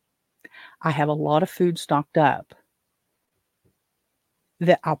boat. I have a lot of food stocked up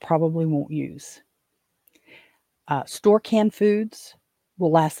that I probably won't use. Store canned foods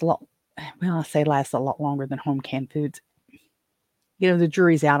will last a lot. Well, I say last a lot longer than home canned foods. The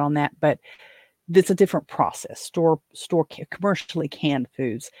jury's out on that, but it's a different process. Commercially canned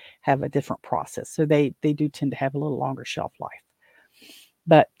foods have a different process, so they do tend to have a little longer shelf life.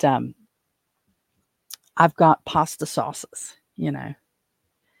 But I've got pasta sauces,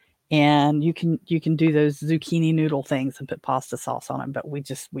 and you can do those zucchini noodle things and put pasta sauce on them, but we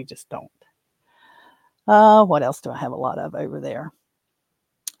just don't. What else do I have a lot of over there?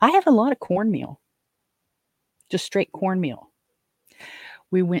 I have a lot of cornmeal, just straight cornmeal.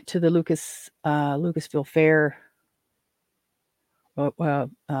 We went to the Lucasville Fair,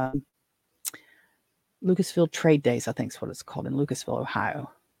 Lucasville Trade Days, I think is what it's called, in Lucasville,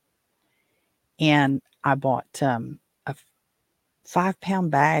 Ohio. And I bought a 5-pound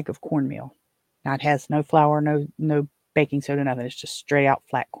bag of cornmeal. Now it has no flour, no baking soda, nothing. It's just straight out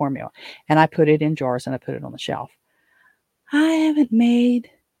flat cornmeal. And I put it in jars and I put it on the shelf. I haven't made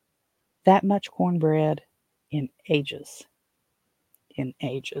that much cornbread in ages.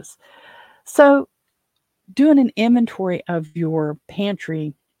 So doing an inventory of your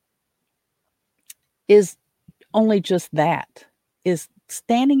pantry is only just that, is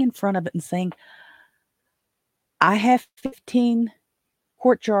standing in front of it and saying, I have 15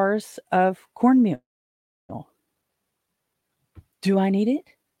 quart jars of cornmeal. Do I need it?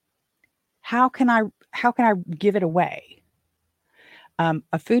 How can I give it away?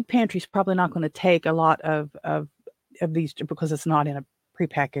 A food pantry is probably not going to take a lot of these, because it's not in a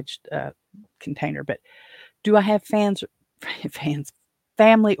prepackaged container. But do I have family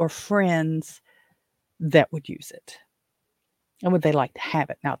or friends that would use it? And would they like to have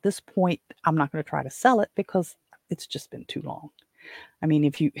it? Now, at this point, I'm not going to try to sell it because it's just been too long. I mean,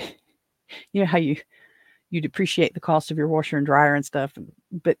 if you how you depreciate the cost of your washer and dryer and stuff,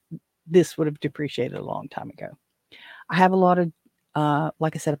 but this would have depreciated a long time ago. I have a lot of,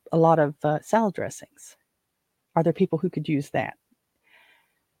 like I said, a lot of salad dressings. Are there people who could use that?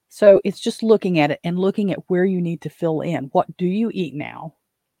 So it's just looking at it and looking at where you need to fill in. What do you eat now,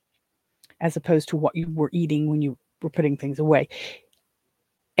 as opposed to what you were eating when you were putting things away?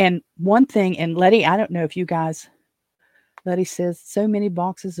 And one thing, and Letty, I don't know if you guys, Letty says, so many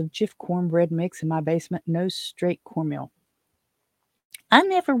boxes of Jif cornbread mix in my basement, no straight cornmeal. I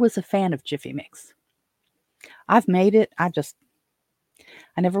never was a fan of Jiffy mix. I've made it. I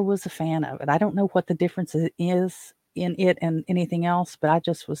never was a fan of it. I don't know what the difference is in it and anything else, but I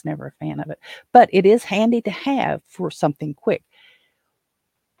just was never a fan of it. But it is handy to have for something quick.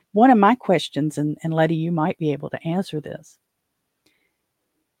 One of my questions, and Letty, you might be able to answer this,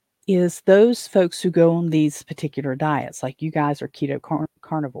 is those folks who go on these particular diets, like you guys are keto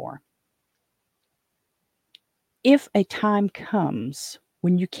carnivore, if a time comes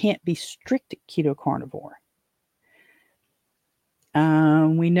when you can't be strict keto carnivore,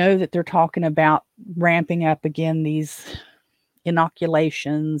 we know that they're talking about ramping up again these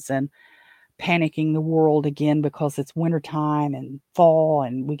inoculations and panicking the world again because it's wintertime and fall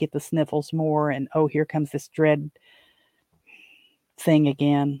and we get the sniffles more. And oh, here comes this dread thing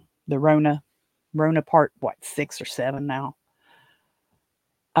again, the Rona part, what, 6 or 7 now.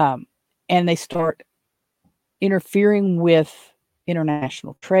 And they start interfering with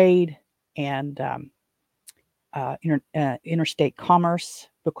international trade and interstate commerce,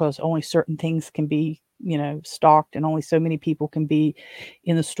 because only certain things can be, stocked, and only so many people can be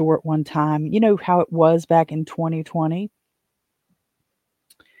in the store at one time. You know how it was back in 2020.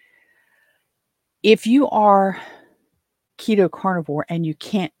 If you are keto carnivore and you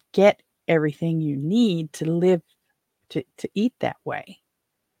can't get everything you need to live, to eat that way,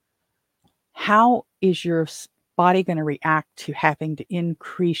 how is your body going to react to having to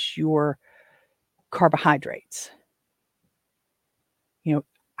increase your carbohydrates?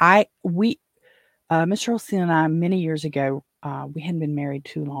 Mr. Olsen and I, many years ago, we hadn't been married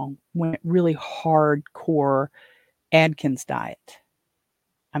too long, went really hardcore Atkins diet.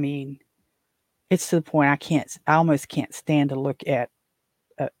 I mean, it's to the point I almost can't stand to look at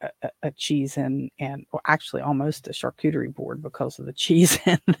a cheese and well, actually almost a charcuterie board because of the cheese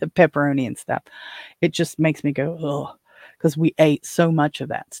and the pepperoni and stuff. It just makes me go, ugh, because we ate so much of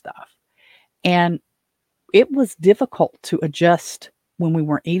that stuff. And it was difficult to adjust when we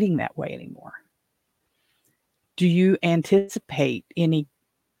weren't eating that way anymore. Do you anticipate any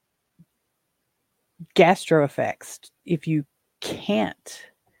gastro effects if you can't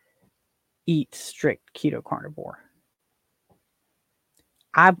eat strict keto carnivore?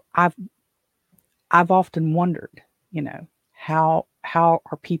 I've often wondered, how are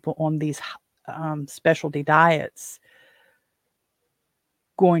people on these specialty diets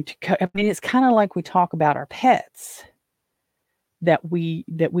going to I mean, it's kind of like we talk about our pets, that we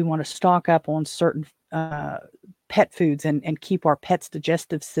want to stock up on certain pet foods and keep our pet's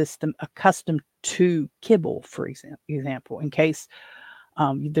digestive system accustomed to kibble, for example, in case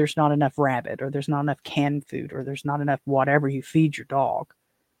there's not enough rabbit, or there's not enough canned food, or there's not enough whatever you feed your dog.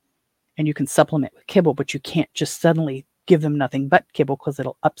 And you can supplement with kibble, but you can't just suddenly give them nothing but kibble because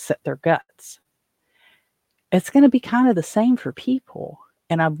it'll upset their guts. It's going to be kind of the same for people.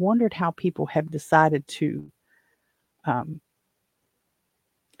 And I've wondered how people have decided to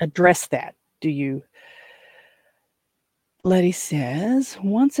address that. Letty says,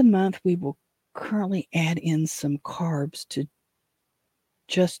 once a month we will currently add in some carbs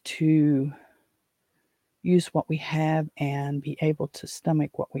to use what we have and be able to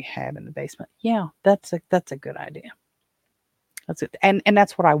stomach what we have in the basement. Yeah, that's a good idea. That's it. And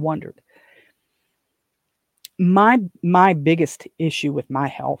that's what I wondered. My biggest issue with my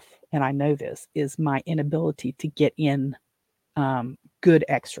health, and I know this, is my inability to get in good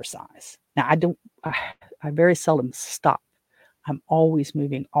exercise. Now I very seldom stop. I'm always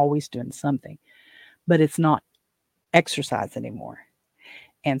moving, always doing something, but it's not exercise anymore.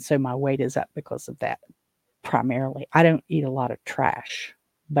 And so my weight is up because of that. Primarily, I don't eat a lot of trash,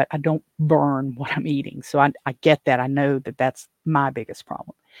 but I don't burn what I'm eating. So I get that. I know that that's my biggest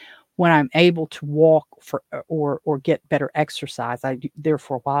problem. When I'm able to walk or get better exercise, there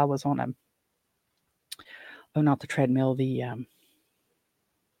for a while I was on not the treadmill, the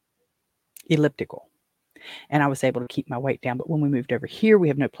elliptical, and I was able to keep my weight down. But when we moved over here, we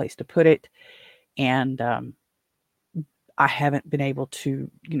have no place to put it, and I haven't been able to,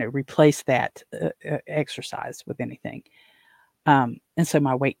 replace that exercise with anything. And so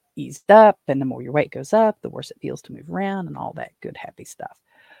my weight eased up, and the more your weight goes up, the worse it feels to move around and all that good, happy stuff.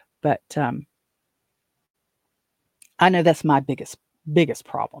 But I know that's my biggest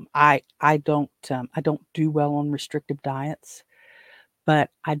problem. I don't do well on restrictive diets, but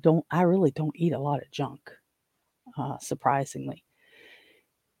I really don't eat a lot of junk, surprisingly.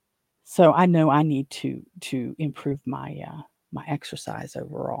 So I know I need to improve my exercise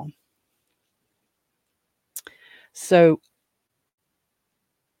overall. So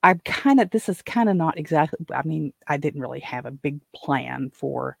this is kind of not exactly, I mean, I didn't really have a big plan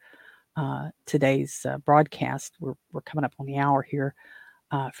for today's broadcast. We're coming up on the hour here,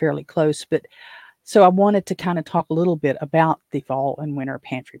 fairly close, but so I wanted to kind of talk a little bit about the fall and winter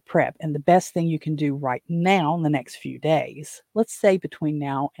pantry prep, and the best thing you can do right now in the next few days, let's say between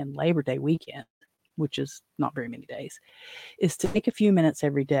now and Labor Day weekend, which is not very many days, is to take a few minutes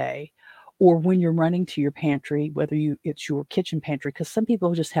every day, or when you're running to your pantry, whether it's your kitchen pantry, because some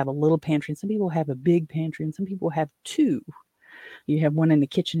people just have a little pantry, and some people have a big pantry, and some people have two. You have one in the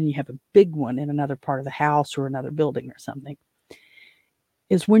kitchen, and you have a big one in another part of the house or another building or something.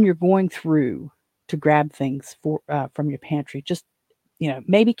 Is when you're going through to grab things from your pantry, just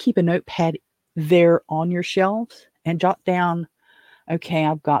maybe keep a notepad there on your shelves and jot down, okay,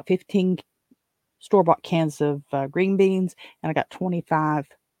 I've got 15 store-bought cans of green beans, and I got 25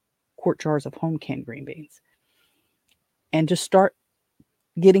 quart jars of home canned green beans. And just start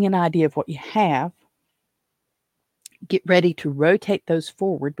getting an idea of what you have. Get ready to rotate those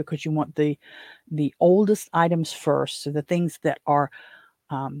forward because you want the oldest items first, so the things that are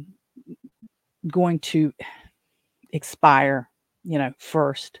going to expire,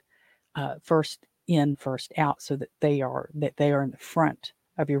 first in, first out, so that they are in the front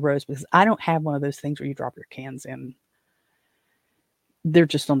of your rows. Because I don't have one of those things where you drop your cans in. They're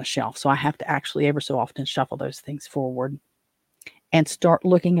just on the shelf, so I have to actually ever so often shuffle those things forward and start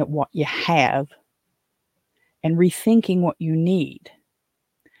looking at what you have and rethinking what you need.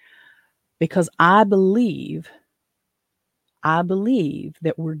 Because I believe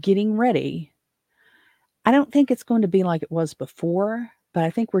that we're getting ready. I don't think it's going to be like it was before, but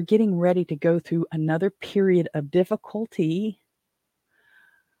I think we're getting ready to go through another period of difficulty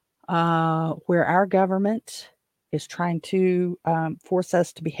where our government is trying to force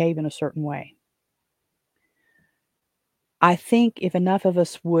us to behave in a certain way. I think if enough of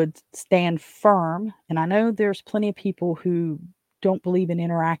us would stand firm, and I know there's plenty of people who don't believe in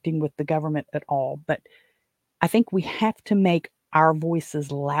interacting with the government at all, but I think we have to make our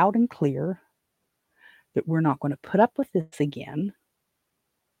voices loud and clear that we're not going to put up with this again.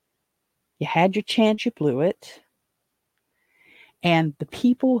 You had your chance, you blew it. And the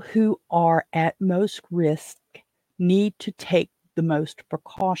people who are at most risk need to take the most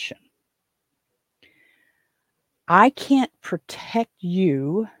precaution. I can't protect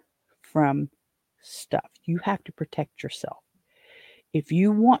you from stuff. You have to protect yourself. If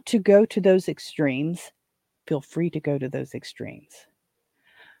you want to go to those extremes, feel free to go to those extremes.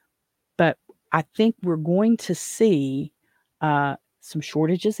 But I think we're going to see some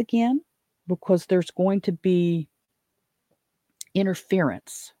shortages again, because there's going to be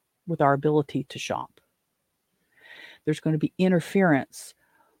interference with our ability to shop. There's going to be interference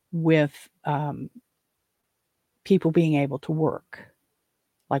with people being able to work,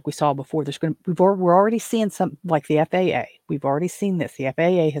 like we saw before. We're already seeing some, like the FAA. We've already seen this. The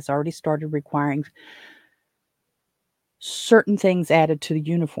FAA has already started requiring certain things added to the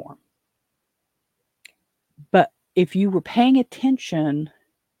uniform. But if you were paying attention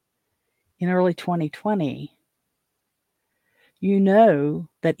in early 2020, you know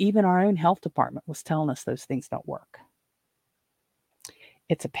that even our own health department was telling us those things don't work.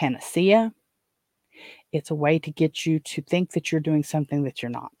 It's a panacea. It's a way to get you to think that you're doing something that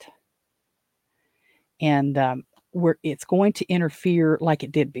you're not. And it's going to interfere like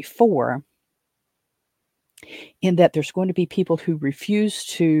it did before, in that there's going to be people who refuse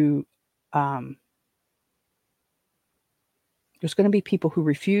to there's going to be people who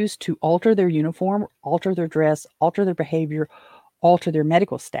refuse to alter their uniform, alter their dress, alter their behavior, alter their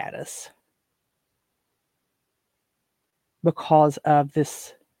medical status because of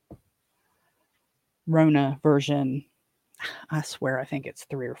this Rona version. I swear, I think it's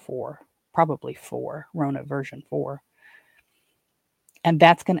 3 or 4, probably 4, Rona version 4. And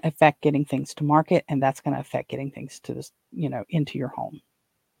that's going to affect getting things to market, and that's going to affect getting things to this, into your home,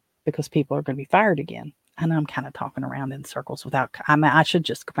 because people are going to be fired again. And I'm kind of talking around in circles I should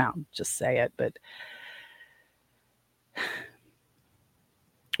just come out and just say it, but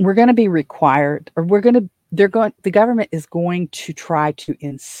we're going to be required, or the government is going to try to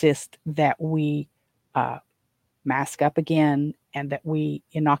insist that we mask up again and that we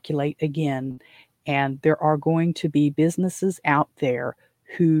inoculate again. And there are going to be businesses out there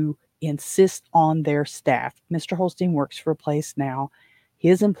who insist on their staff. Mr. Holstein works for a place now.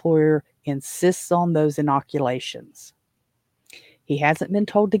 His employer insists on those inoculations. He hasn't been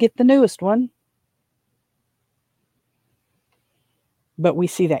told to get the newest one, but we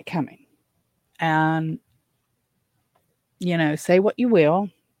see that coming. And, say what you will,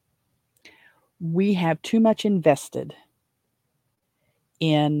 we have too much invested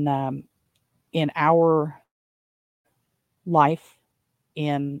in our life,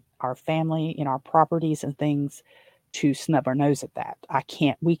 in our family, in our properties and things, to snub our nose at that.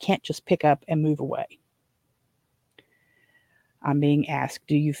 We can't just pick up and move away. I'm being asked,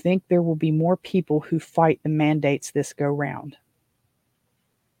 do you think there will be more people who fight the mandates this go round?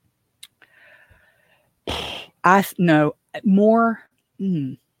 No, more.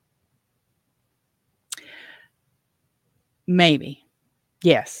 Maybe.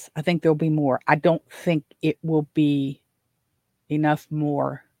 Yes, I think there'll be more. I don't think it will be enough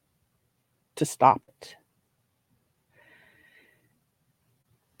more to stop it,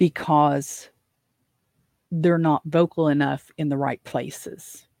 because they're not vocal enough in the right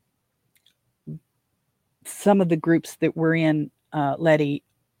places. some of the groups that we're in, Letty,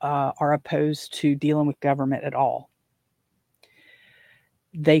 are opposed to dealing with government at all.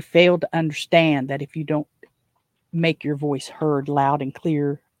 They fail to understand that if you don't make your voice heard loud and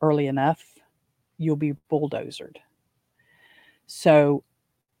clear early enough, you'll be bulldozered. So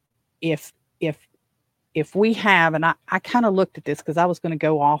if if if we have, and I kind of looked at this because I was going to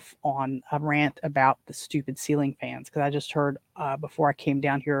go off on a rant about the stupid ceiling fans, because I just heard before I came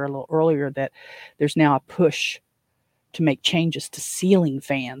down here a little earlier that there's now a push to make changes to ceiling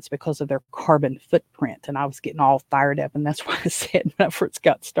fans because of their carbon footprint. And I was getting all fired up. And that's why I said when I first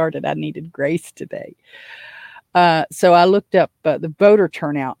got started, I needed grace today. So I looked up the voter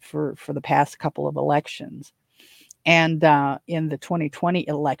turnout for the past couple of elections. And in the 2020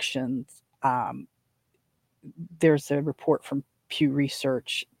 elections, there's a report from Pew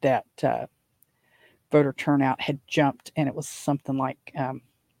Research that voter turnout had jumped, and it was something like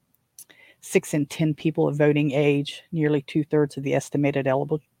 6 in 10 people of voting age, nearly 2/3 of the estimated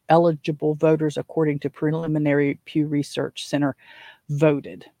eligible voters, according to preliminary Pew Research Center,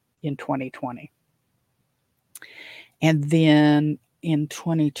 voted in 2020. And then in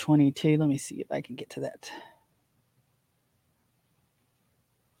 2022, let me see if I can get to that.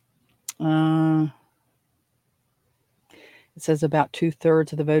 It says about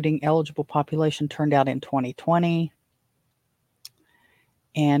 2/3 of the voting eligible population turned out in 2020.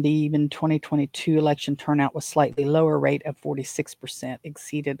 And even 2022 election turnout was slightly lower rate of 46%,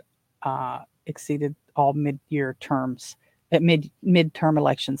 exceeded all mid-year terms at midterm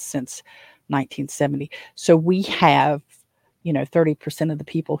elections since 1970. So we have, 30% of the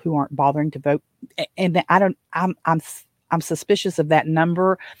people who aren't bothering to vote, and I'm suspicious of that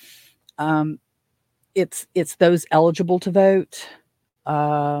number. It's those eligible to vote,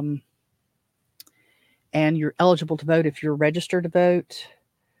 and you're eligible to vote if you're registered to vote.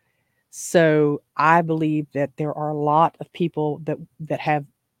 So I believe that there are a lot of people that have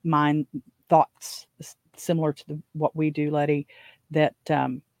thoughts similar to what we do, Letty, that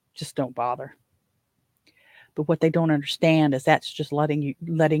just don't bother. But what they don't understand is that's just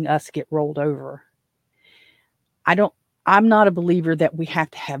letting us get rolled over. I'm not a believer that we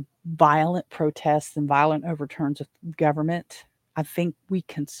have to have violent protests and violent overturns of government. I think we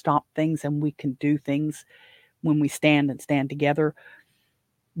can stop things and we can do things when we stand together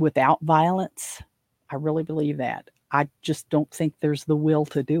without violence. I really believe that. I just don't think there's the will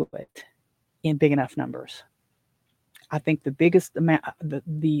to do it in big enough numbers. I think the biggest amount,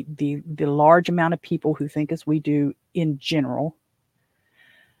 the large amount of people who think as we do in general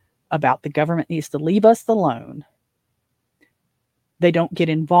about the government needs to leave us alone. They don't get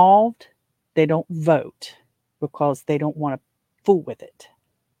involved. They don't vote because they don't want to fool with it.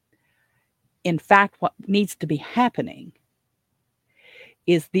 In fact, what needs to be happening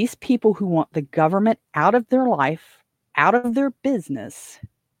is these people who want the government out of their life, out of their business,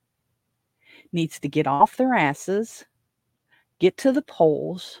 needs to get off their asses, get to the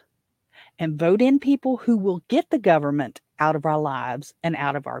polls, and vote in people who will get the government out of our lives and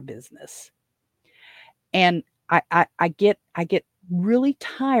out of our business. And I get really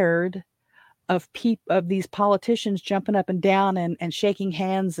tired of these politicians jumping up and down and shaking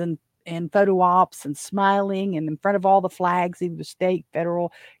hands and photo ops and smiling and in front of all the flags, either state,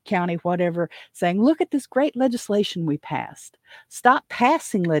 federal, county, whatever, saying, look at this great legislation we passed. Stop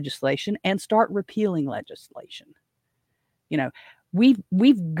passing legislation and start repealing legislation.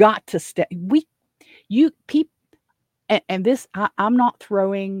 We've got to and this, I'm not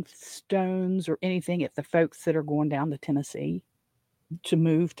throwing stones or anything at the folks that are going down to Tennessee to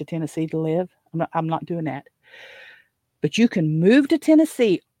move to Tennessee to live. I'm not doing that. But you can move to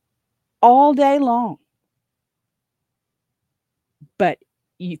Tennessee all day long. But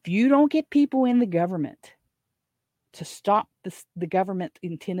if you don't get people in the government to stop the government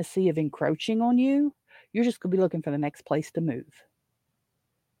in Tennessee of encroaching on you, you're just going to be looking for the next place to move.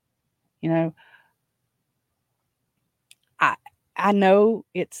 I know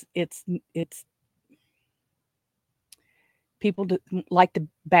it's people like to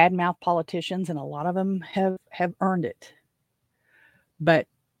badmouth politicians, and a lot of them have earned it. But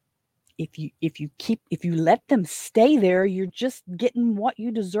if you let them stay there, you're just getting what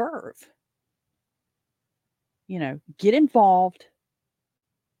you deserve. Get involved,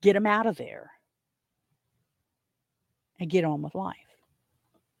 get them out of there, and get on with life.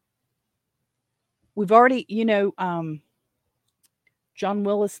 We've already, John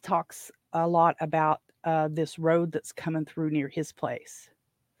Willis talks a lot about this road that's coming through near his place.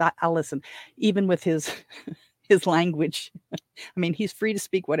 I listen, even with his his language. I mean, he's free to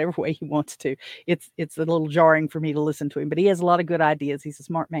speak whatever way he wants to. It's a little jarring for me to listen to him, but he has a lot of good ideas. He's a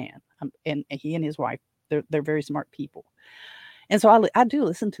smart man, and he and his wife They're very smart people. And so I do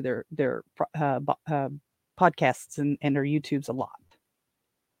listen to their podcasts and their YouTubes a lot.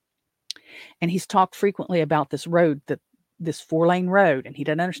 And he's talked frequently about this road, this 4-lane road, and he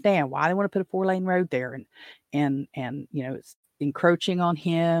doesn't understand why they want to put a 4-lane road there, and it's encroaching on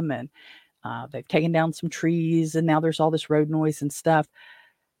him, and they've taken down some trees, and now there's all this road noise and stuff.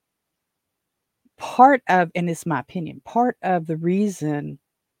 And it's my opinion, part of the reason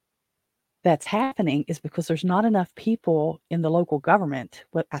that's happening is because there's not enough people in the local government.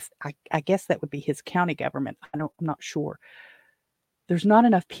 But I guess that would be his county government. I'm not sure. There's not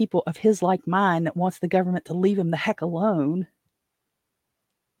enough people of his like mind that wants the government to leave him the heck alone,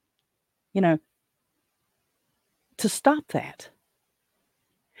 to stop that.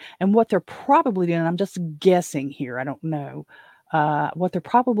 And what they're probably doing, I'm just guessing here, I don't know. What they're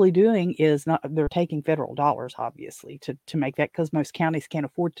probably doing is they're taking federal dollars, obviously, to make that, because most counties can't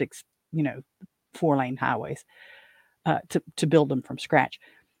afford to, 4-lane highways, to build them from scratch.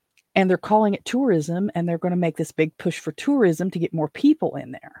 And they're calling it tourism, and they're going to make this big push for tourism to get more people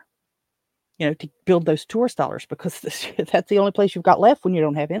in there, to build those tourist dollars, because that's the only place you've got left when you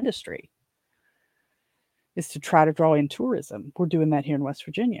don't have industry, is to try to draw in tourism. We're doing that here in West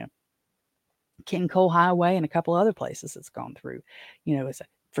Virginia. King Cole Highway and a couple other places it's gone through,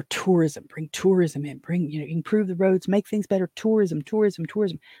 for tourism, bring tourism in, improve the roads, make things better. Tourism.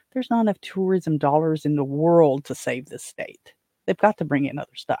 There's not enough tourism dollars in the world to save this state. They've got to bring in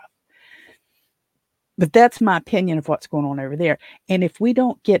other stuff. But that's my opinion of what's going on over there. And if we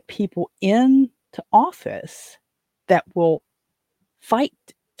don't get people into office that will fight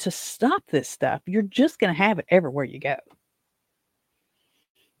to stop this stuff, you're just going to have it everywhere you go.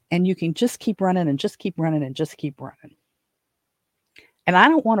 And you can just keep running and just keep running and just keep running. And I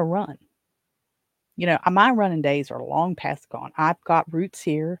don't want to run. My running days are long past gone. I've got roots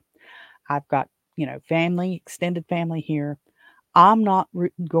here. I've got, family, extended family here. I'm not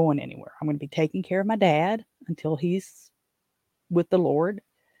going anywhere. I'm going to be taking care of my dad until he's with the Lord.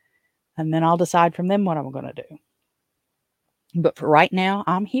 And then I'll decide from them what I'm going to do. But for right now,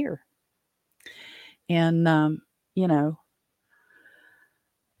 I'm here. And, am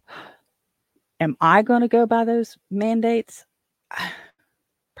I going to go by those mandates?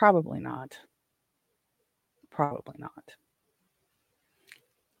 Probably not. Probably not.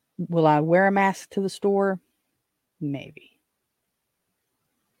 Will I wear a mask to the store? Maybe.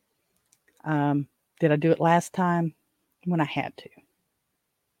 Did I do it last time? When I had to.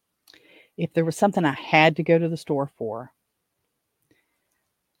 If there was something I had to go to the store for,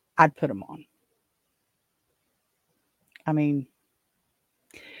 I'd put them on. I mean,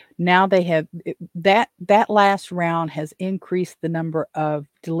 now they have that last round has increased the number of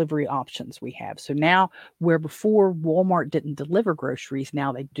delivery options we have. So now, where before Walmart didn't deliver groceries,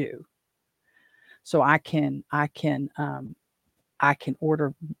 now they do. So I can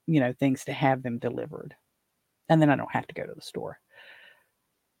order, things to have them delivered, and then I don't have to go to the store.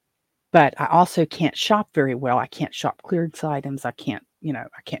 But I also can't shop very well. I can't shop clearance items. I can't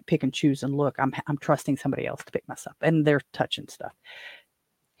pick and choose and look. I'm trusting somebody else to pick my stuff, and they're touching stuff.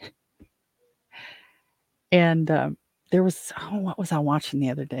 And there was, what was I watching the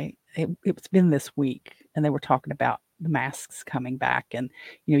other day? It's been this week, and they were talking about the masks coming back, and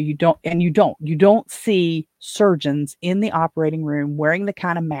you don't see surgeons in the operating room wearing the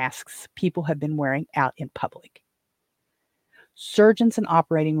kind of masks people have been wearing out in public. Surgeons in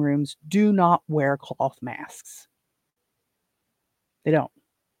operating rooms do not wear cloth masks. They don't.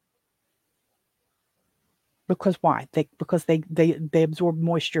 Because why? Because they absorb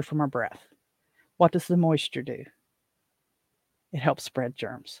moisture from our breath. What does the moisture do? It helps spread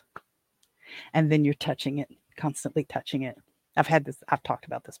germs. And then you're touching it, constantly touching it. I've talked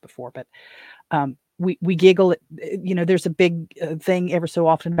about this before, but we giggle at, there's a big thing ever so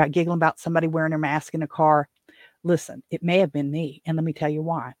often about giggling about somebody wearing their mask in a car. Listen, it may have been me, and let me tell you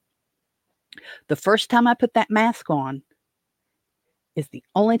why. The first time I put that mask on is the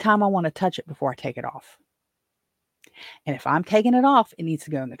only time I want to touch it before I take it off. And if I'm taking it off, it needs to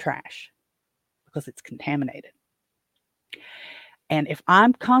go in the trash because it's contaminated. And if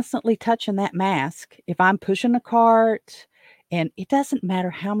I'm constantly touching that mask, if I'm pushing a cart, and it doesn't matter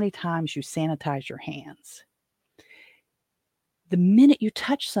how many times you sanitize your hands, the minute you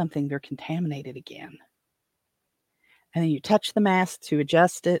touch something, they're contaminated again. And then you touch the mask to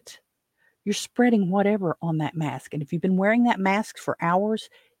adjust it, you're spreading whatever on that mask. And if you've been wearing that mask for hours,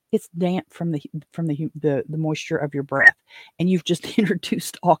 it's damp from the moisture of your breath. And you've just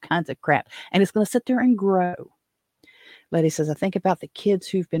introduced all kinds of crap. And it's going to sit there and grow. Letty says, I think about the kids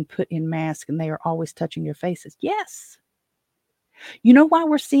who've been put in masks and they are always touching their faces. Yes. You know why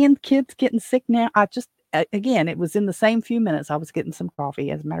we're seeing kids getting sick now? again, it was in the same few minutes. I was getting some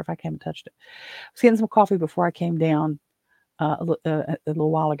coffee. As a matter of fact, I haven't touched it. I was getting some coffee before I came down a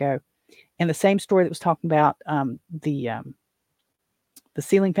little while ago. And the same story that was talking about the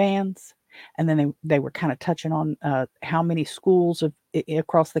ceiling fans, and then they were kind of touching on how many schools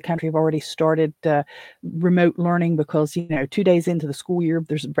across the country have already started remote learning because 2 days into the school year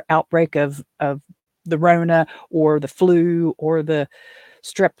there's an outbreak of the Rona or the flu or the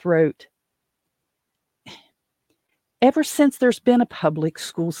strep throat. Ever since there's been a public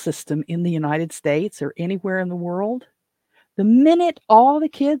school system in the United States or anywhere in the world, the minute all the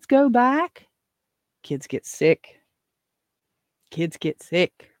kids go back, kids get sick. Kids get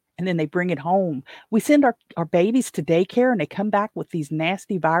sick. And then they bring it home. We send our babies to daycare and they come back with these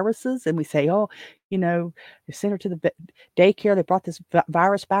nasty viruses. And we say, oh, they sent her to the daycare. They brought this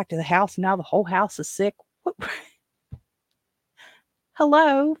virus back to the house. And now the whole house is sick. What?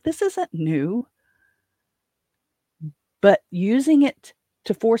 Hello, this isn't new. But using it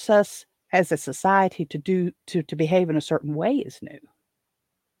to force us as a society to behave in a certain way is new.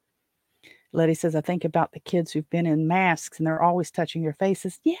 Letty says, I think about the kids who've been in masks and they're always touching their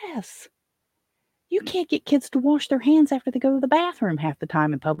faces. Yes. You can't get kids to wash their hands after they go to the bathroom half the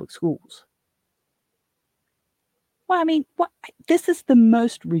time in public schools. Well, I mean, what? This is the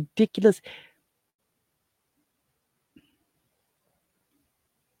most ridiculous.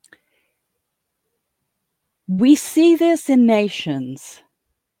 We see this in nations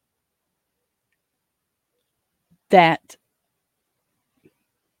that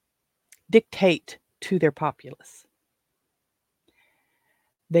dictate to their populace.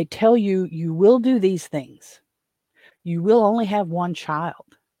 They tell you, you will do these things. You will only have one child.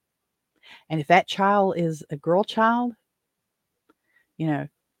 And if that child is a girl child, have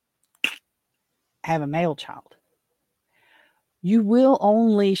a male child. You will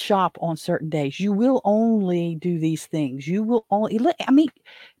only shop on certain days. You will only do these things. You will only,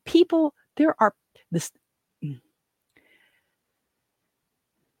 people, there are this.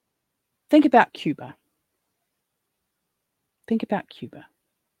 Think about Cuba. Think about Cuba.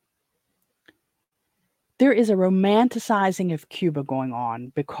 There is a romanticizing of Cuba going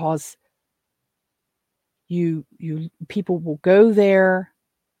on because people will go there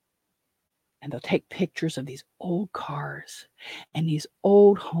and they'll take pictures of these old cars and these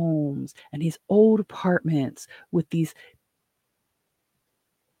old homes and these old apartments with these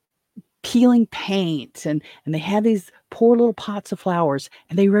peeling paint and they have these poor little pots of flowers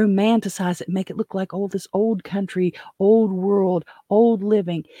and they romanticize it and make it look like this old country, old world, old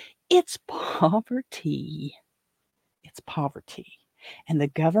living. It's poverty. It's poverty. And the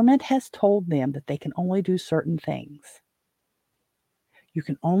government has told them that they can only do certain things. You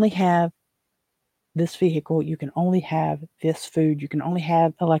can only have this vehicle. You can only have this food. You can only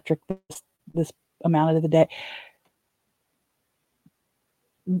have electric this amount of the day.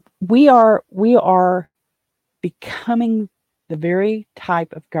 We are becoming the very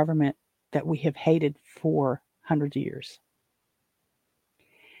type of government that we have hated for hundreds of years.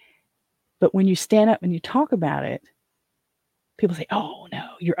 But when you stand up and you talk about it, people say, oh, no,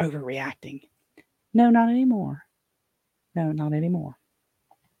 you're overreacting. No, not anymore. No, not anymore.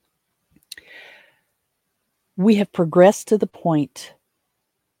 We have progressed to the point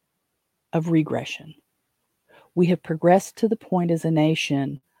of regression. We have progressed to the point as a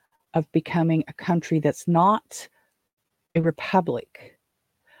nation of becoming a country that's not a republic,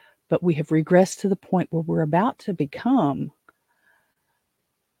 but we have regressed to the point where we're about to become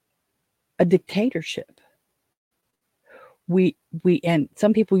a dictatorship. And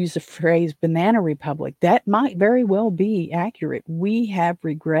some people use the phrase banana republic. That might very well be accurate. We have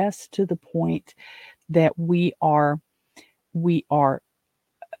regressed to the point that we are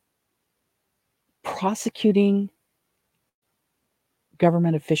prosecuting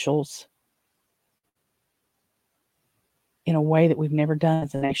government officials in a way that we've never done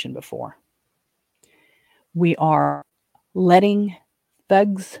as a nation before. We are letting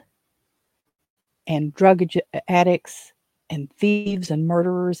thugs and drug addicts and thieves and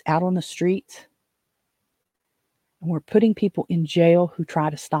murderers out on the street. And we're putting people in jail who try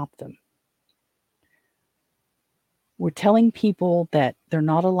to stop them. We're telling people that they're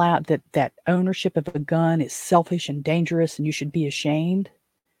not allowed, that ownership of a gun is selfish and dangerous and you should be ashamed.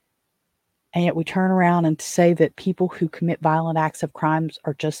 And yet we turn around and say that people who commit violent acts of crimes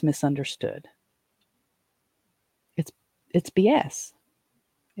are just misunderstood. It's BS.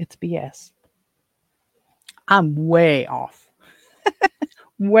 It's BS. I'm way off.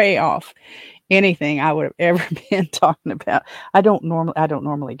 Way off anything I would have ever been talking about. I don't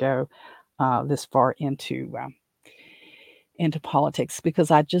normally go this far into into politics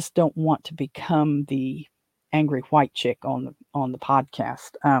because I just don't want to become the angry white chick on the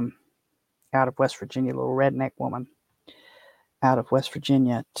podcast. Out of West Virginia, little redneck woman out of West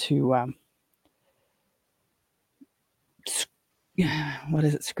Virginia to what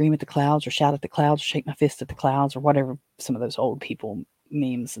is it? Scream at the clouds, or shout at the clouds, or shake my fist at the clouds, or whatever some of those old people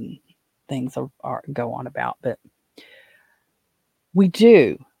memes and things are go on about. But we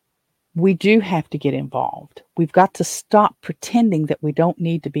do have to get involved. We've got to stop pretending that we don't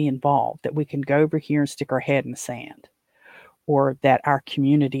need to be involved, that we can go over here and stick our head in the sand, or that our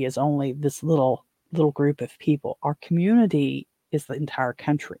community is only this little group of people. Our community is the entire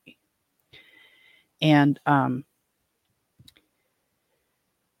country. And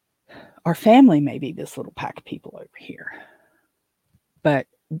our family may be this little pack of people over here. But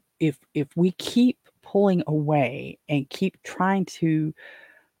if we keep pulling away and keep trying to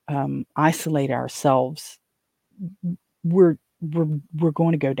isolate ourselves, we're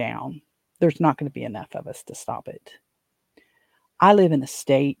going to go down. There's not going to be enough of us to stop it. I live in a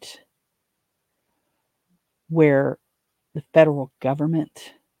state where the federal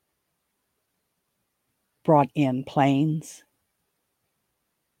government brought in planes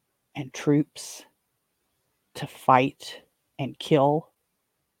and troops to fight and kill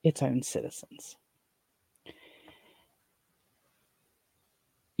its own citizens.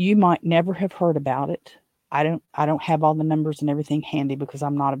 You might never have heard about it. I don't have all the numbers and everything handy because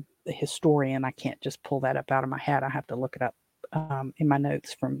I'm not a historian. I can't just pull that up out of my head. I have to look it up in my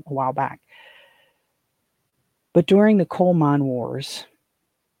notes from a while back. But during the coal mine wars,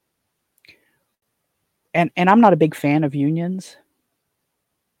 and I'm not a big fan of unions,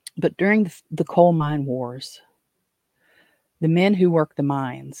 but during the coal mine wars, the men who worked the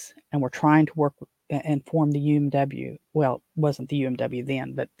mines and were trying to work and form the UMW, well, it wasn't the UMW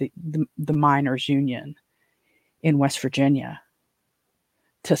then, but the miners' union in West Virginia,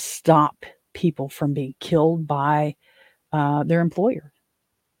 to stop people from being killed by their employer.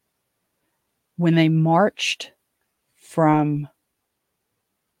 When they marched from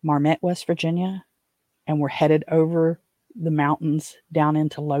Marmet, West Virginia, and were headed over the mountains down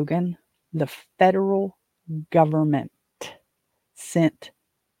into Logan, the federal government sent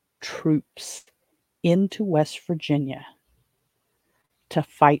troops into West Virginia to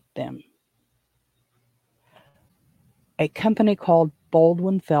fight them. A company called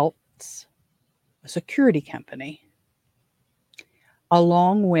Baldwin Felts, a security company,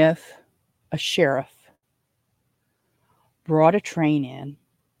 along with a sheriff, brought a train in.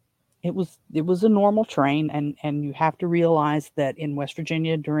 It was a normal train, and you have to realize that in West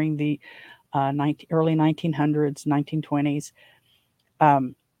Virginia during the early 1900s, 1920s,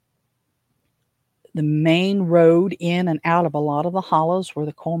 the main road in and out of a lot of the hollows where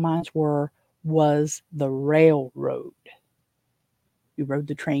the coal mines were was the railroad. You rode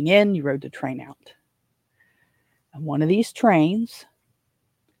the train in, you rode the train out. And one of these trains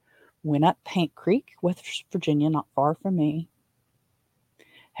went up Paint Creek, West Virginia, not far from me,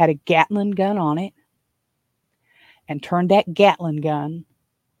 had a Gatling gun on it, and turned that Gatling gun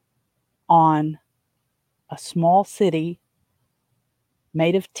on a small city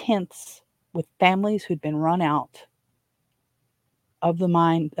made of tents with families who'd been run out of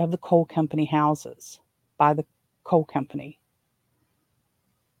the coal company houses by the coal company.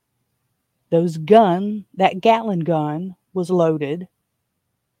 That Gatling gun was loaded,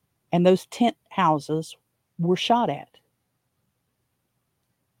 and those tent houses were shot at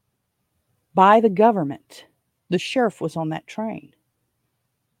by the government. The sheriff was on that train.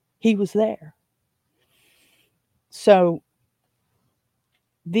 He was there. So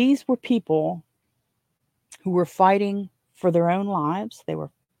these were people who were fighting for their own lives. They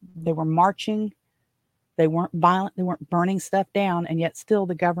were marching. They weren't violent. They weren't burning stuff down, and yet still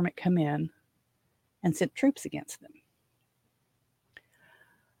the government come in and sent troops against them.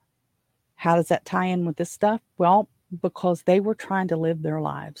 How does that tie in with this stuff? Well, because they were trying to live their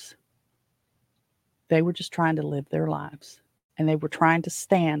lives. They were just trying to live their lives, and they were trying to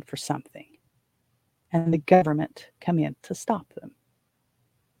stand for something, and the government come in to stop them.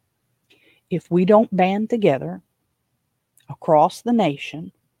 If we don't band together across the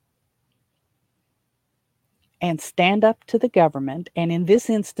nation and stand up to the government, and in this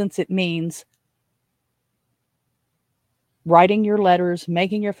instance it means writing your letters,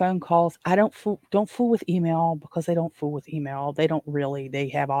 making your phone calls. Don't fool with email, because they don't fool with email. They don't really. They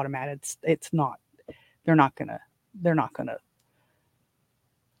have automated. It's not. They're not gonna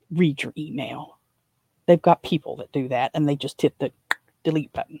read your email. They've got people that do that, and they just hit the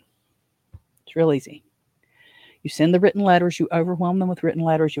delete button. It's real easy. You send the written letters. You overwhelm them with written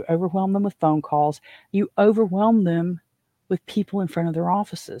letters. You overwhelm them with phone calls. You overwhelm them with people in front of their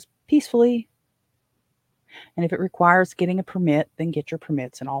offices peacefully. And if it requires getting a permit, then get your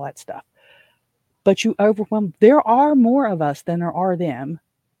permits and all that stuff. But you overwhelm. There are more of us than there are them.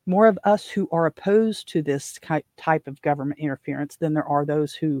 More of us who are opposed to this type of government interference than there are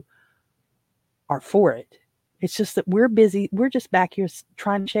those who are for it. It's just that we're busy. We're just back here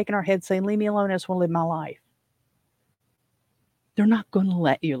trying, shaking our heads, saying, leave me alone. I just want to live my life. They're not going to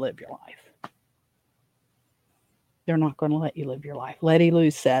let you live your life. They're not going to let you live your life. Letty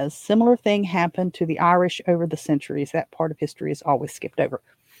Lou says, similar thing happened to the Irish over the centuries. That part of history is always skipped over.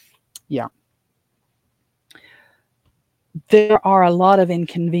 Yeah. There are a lot of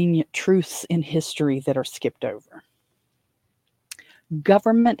inconvenient truths in history that are skipped over.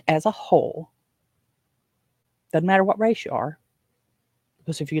 Government as a whole, doesn't matter what race you are,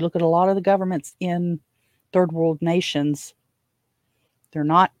 because if you look at a lot of the governments in third world nations, they're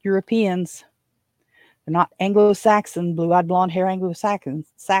not Europeans. They're not Anglo-Saxon, blue-eyed, blonde-hair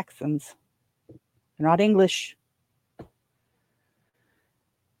Anglo-Saxons. They're not English.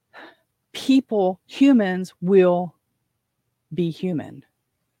 People, humans will be human.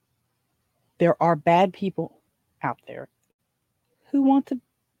 There are bad people out there who want to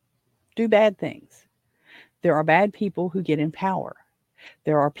do bad things. There are bad people who get in power.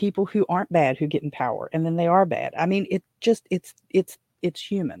 There are people who aren't bad who get in power, and then they are bad. I mean, it's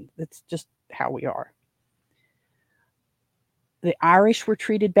human. It's just how we are. The Irish were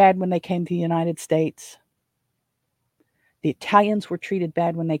treated bad when they came to the United States. The Italians were treated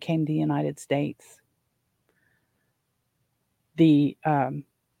bad when they came to the United States. The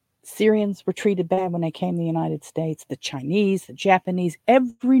Syrians were treated bad when they came to the United States. The Chinese, the Japanese,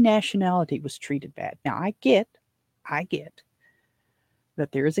 every nationality was treated bad. Now, I get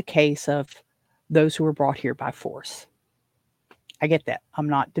that there is a case of those who were brought here by force. I get that. I'm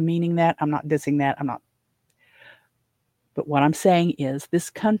not demeaning that. I'm not dissing that. But what I'm saying is this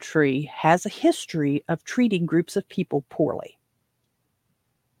country has a history of treating groups of people poorly.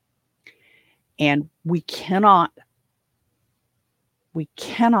 And we cannot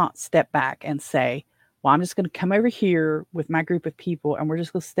step back and say, well, I'm just going to come over here with my group of people and we're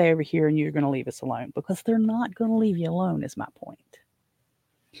just going to stay over here and you're going to leave us alone, because they're not going to leave you alone, is my point.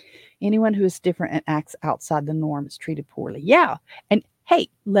 Anyone who is different and acts outside the norm is treated poorly. Yeah. And hey,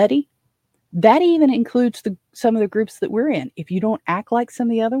 Letty, that even includes some of the groups that we're in. If you don't act like some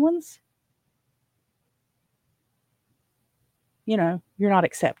of the other ones, you're not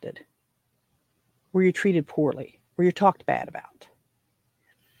accepted, or you're treated poorly, or you're talked bad about.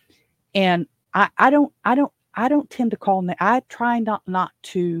 And I don't tend to call them. I try not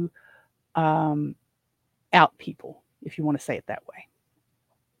to out people, if you want to say it that way.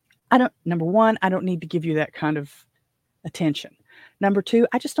 Number one, I don't need to give you that kind of attention. Number two,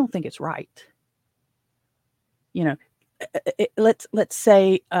 I just don't think it's right. Let's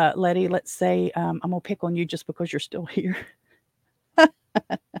say, Letty, I'm going to pick on you just because you're still here.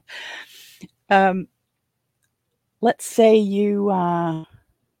 Let's say you,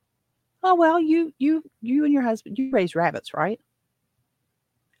 you and your husband, you raise rabbits, right?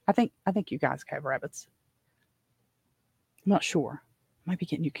 I think you guys have rabbits. I'm not sure. I might be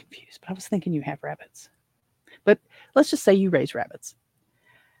getting you confused, but I was thinking you have rabbits. But let's just say you raise rabbits.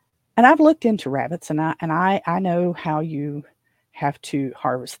 And I've looked into rabbits, and I know how you have to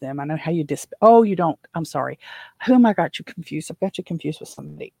harvest them. I know how you Oh, you don't. I'm sorry. Who am I got you confused? I've got you confused with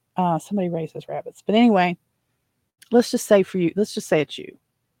somebody. Somebody raises rabbits. But anyway, let's just say it's you,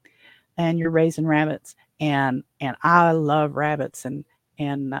 and you're raising rabbits, and I love rabbits, and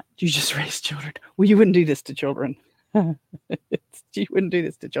you just raise children. Well, you wouldn't do this to children. You wouldn't do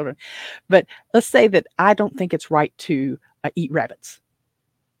this to children. But let's say that I don't think it's right to eat rabbits.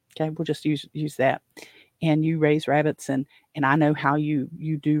 Okay, we'll just use that. And you raise rabbits, and I know how you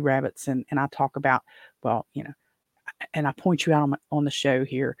do rabbits, and I talk about, well, and I point you out on the show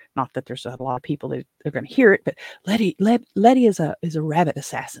here. Not that there's a lot of people that are going to hear it, but Letty is a rabbit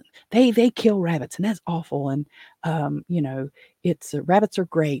assassin. They kill rabbits, and that's awful. And it's rabbits are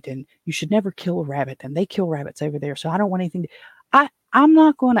great, and you should never kill a rabbit. And they kill rabbits over there, so I don't want anything to. I'm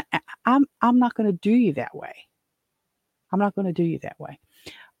not going to do you that way. I'm not going to do you that way.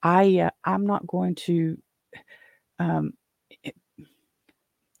 I'm not going to.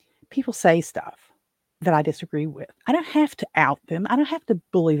 People say stuff that I disagree with. I don't have to out them. I don't have to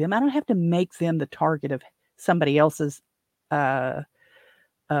bully them. I don't have to make them the target of somebody else's hate.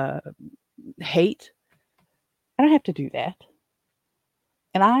 I don't have to do that.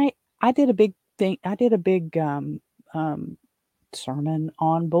 And I did a big thing. I did a big sermon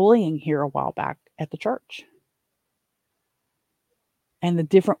on bullying here a while back at the church, and the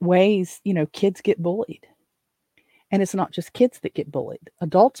different ways kids get bullied. And it's not just kids that get bullied.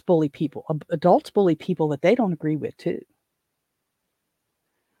 Adults bully people. Adults bully people that they don't agree with too.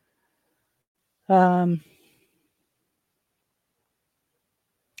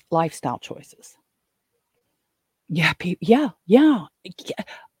 Lifestyle choices. Yeah, yeah.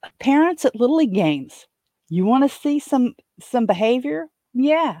 Parents at Little League games. You want to see some behavior?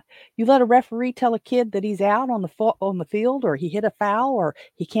 Yeah. You let a referee tell a kid that he's out on the field, or he hit a foul, or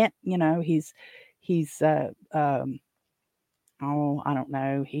he can't, he's oh, I don't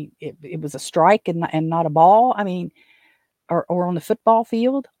know. It was a strike and not a ball. I mean, or on the football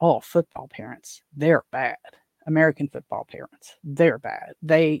field. Oh, football parents, they're bad. American football parents, they're bad.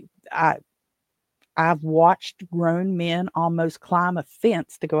 I've watched grown men almost climb a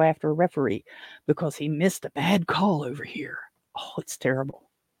fence to go after a referee because he missed a bad call over here. Oh, it's terrible.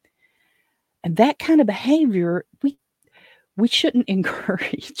 And that kind of behavior, we shouldn't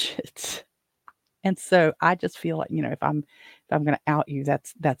encourage it. And so I just feel like, if I'm going to out you,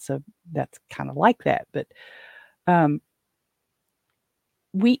 that's kind of like that. But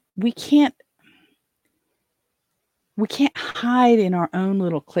we can't hide in our own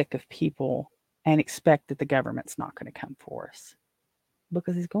little clique of people and expect that the government's not going to come for us,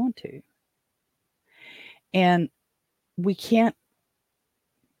 because he's going to. And we can't,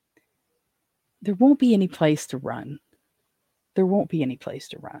 there won't be any place to run. There won't be any place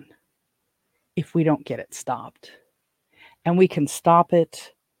to run if we don't get it stopped. And we can stop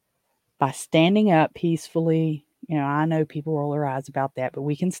it by standing up peacefully. I know people roll their eyes about that, but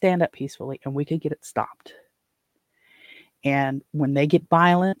we can stand up peacefully and we can get it stopped. And when they get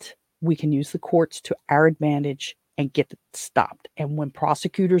violent, we can use the courts to our advantage and get it stopped. And when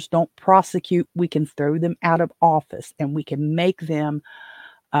prosecutors don't prosecute, we can throw them out of office, and we can make them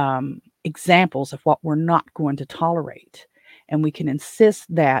examples of what we're not going to tolerate. And we can insist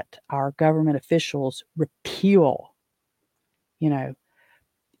that our government officials repeal. You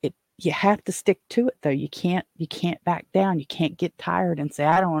have to stick to it, though. You can't back down. You can't get tired and say,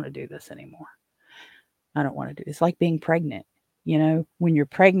 I don't want to do this anymore. I don't want to do this. It's like being pregnant. When you're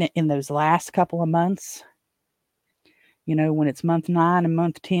pregnant in those last couple of months, when it's month 9 and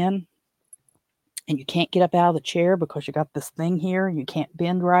month 10, and you can't get up out of the chair because you got this thing here and you can't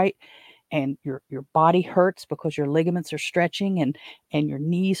bend right, and your body hurts because your ligaments are stretching, and your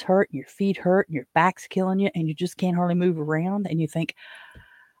knees hurt, and your feet hurt, and your back's killing you, and you just can't hardly move around, and you think,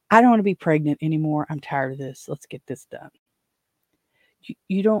 I don't want to be pregnant anymore. I'm tired of this. Let's get this done.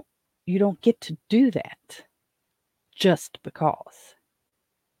 You don't get to do that just because.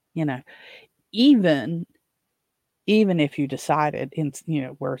 Even if you decided in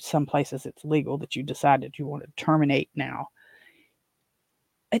where some places it's legal, that you decided you want to terminate now,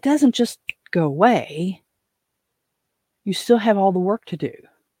 it doesn't just go away. You still have all the work to do,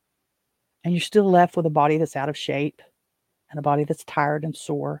 and you're still left with a body that's out of shape and a body that's tired and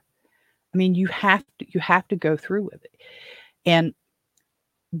sore. I mean, you have to go through with it, and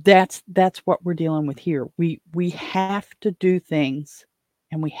that's what we're dealing with here. We have to do things,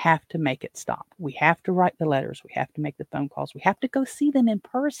 and we have to make it stop. We have to write the letters. We have to make the phone calls. We have to go see them in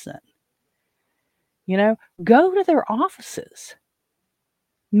person. Go to their offices.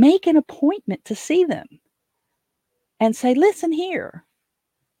 Make an appointment to see them and say, listen here,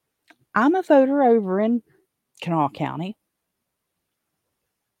 I'm a voter over in Kanawha County,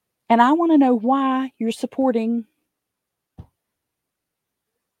 and I want to know why you're supporting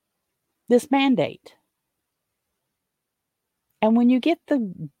this mandate. And when you get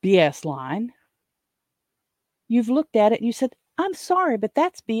the BS line, you've looked at it and you said, I'm sorry, but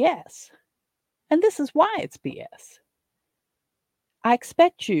that's BS. And this is why it's BS. I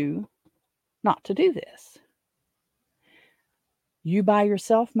expect you not to do this. You by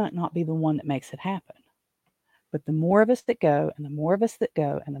yourself might not be the one that makes it happen. But the more of us that go, and the more of us that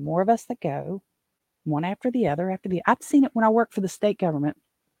go, and the more of us that go, one after the other, I've seen it when I worked for the state government.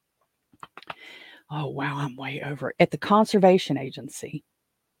 Oh, wow, I'm way over. At the conservation agency,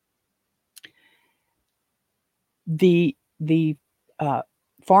 the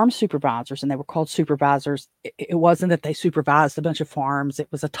farm supervisors, and they were called supervisors. It wasn't that they supervised a bunch of farms. It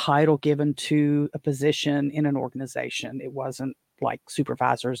was a title given to a position in an organization. It wasn't like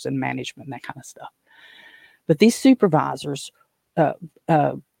supervisors and management and that kind of stuff. But these supervisors,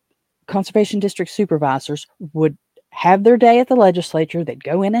 conservation district supervisors, would have their day at the legislature. They'd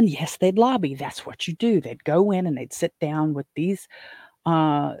go in and, yes, they'd lobby. That's what you do. They'd go in and they'd sit down with these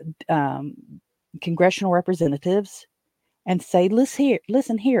congressional representatives and say,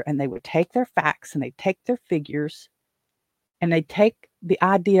 listen here. And they would take their facts and they'd take their figures and they'd take the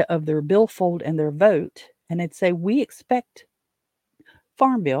idea of their billfold and their vote, and they'd say, we expect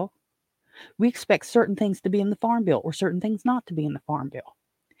Farm Bill We expect certain things to be in the Farm Bill or certain things not to be in the Farm Bill.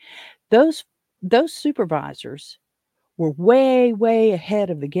 Those supervisors were way, way ahead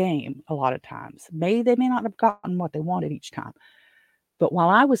of the game a lot of times. Maybe they may not have gotten what they wanted each time. But while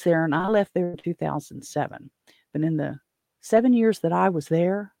I was there, and I left there in 2007, but in the 7 years that I was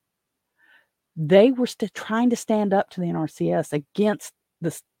there, they were trying to stand up to the NRCS against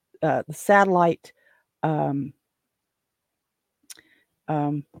the satellite. What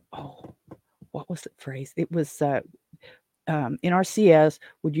was the phrase? It was NRCS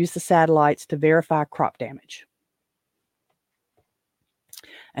would use the satellites to verify crop damage.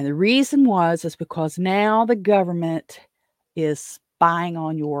 And the reason is because now the government is spying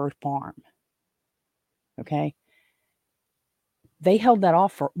on your farm. Okay. They held that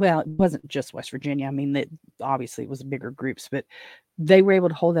off for, well, it wasn't just West Virginia. I mean, obviously it was bigger groups, but they were able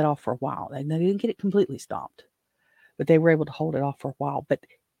to hold that off for a while. They didn't get it completely stopped, but they were able to hold it off for a while. But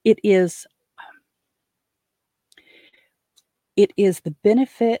it is the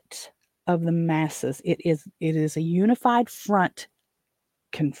benefit of the masses. It is a unified front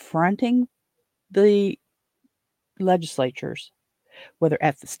confronting the legislatures, whether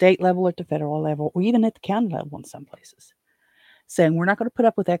at the state level, at the federal level, or even at the county level in some places, saying we're not going to put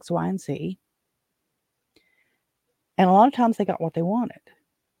up with X, Y, and Z. And a lot of times they got what they wanted.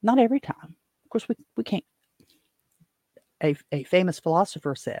 Not every time. Of course, we can't. A famous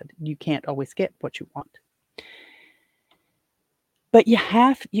philosopher said, you can't always get what you want. But you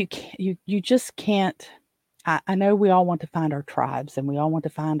just can't. I know we all want to find our tribes, and we all want to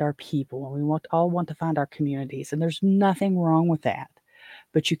find our people, and we all want to find our communities, and there's nothing wrong with that.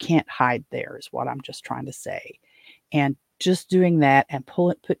 But you can't hide there, is what I'm just trying to say. And just doing that and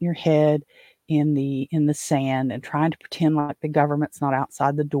putting your head in the sand and trying to pretend like the government's not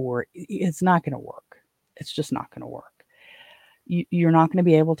outside the door, it's not going to work. It's just not going to work. You're not going to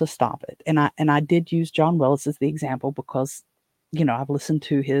be able to stop it. And I did use John Willis as the example because, I've listened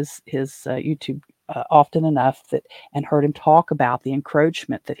to his YouTube often enough and heard him talk about the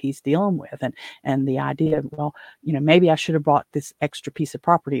encroachment that he's dealing with, and the idea of, well, maybe I should have brought this extra piece of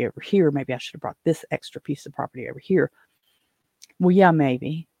property over here. Maybe I should have brought this extra piece of property over here. Well, yeah,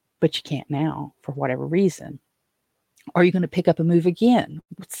 maybe, but you can't now for whatever reason. Are you going to pick up and move again?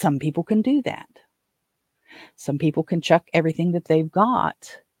 Some people can do that. Some people can chuck everything that they've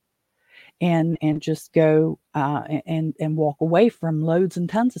got and just go and walk away from loads and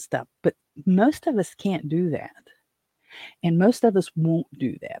tons of stuff. But most of us can't do that. And most of us won't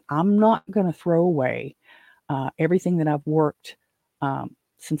do that. I'm not going to throw away everything that I've worked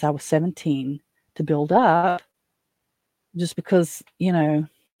since I was 17 to build up just because,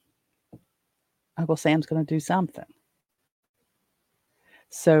 Uncle Sam's going to do something.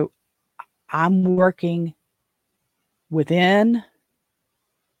 So I'm working within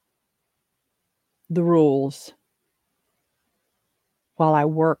the rules while I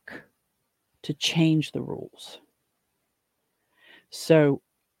work to change the rules. So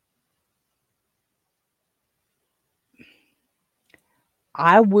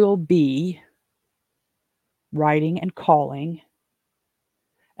I will be writing and calling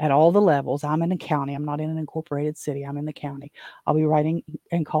at all the levels. I'm in the county. I'm not in an incorporated city. I'm in the county. I'll be writing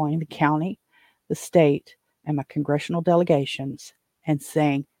and calling the county, the state, and my congressional delegations and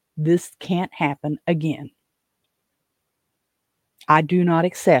saying, this can't happen again. I do not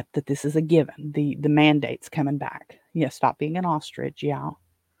accept that this is a given. The mandate's coming back. Yeah, stop being an ostrich. Yeah. Of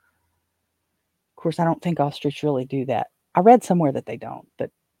course, I don't think ostriches really do that. I read somewhere that they don't, but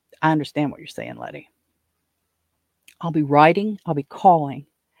I understand what you're saying, Letty. I'll be writing. I'll be calling.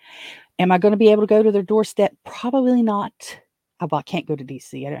 Am I going to be able to go to their doorstep? Probably not. I can't go to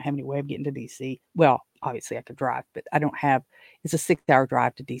D.C. I don't have any way of getting to D.C. Well, obviously I could drive, but I don't have. It's a 6-hour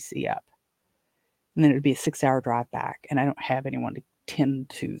drive to D.C. up. And then it would be a 6-hour drive back. And I don't have anyone to tend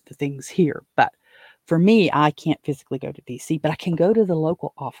to the things here. But for me, I can't physically go to D.C., but I can go to the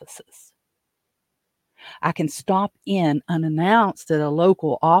local offices. I can stop in unannounced at a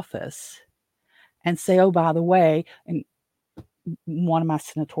local office and say, oh, by the way, and one of my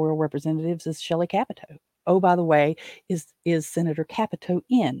senatorial representatives is Shelley Capito. Oh, by the way, is Senator Capito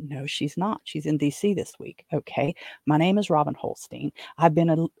in? No, she's not. She's in D.C. this week. Okay. My name is Robin Holstein. I've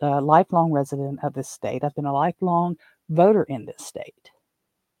been a lifelong resident of this state. I've been a lifelong voter in this state.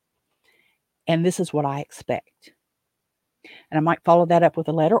 And this is what I expect. And I might follow that up with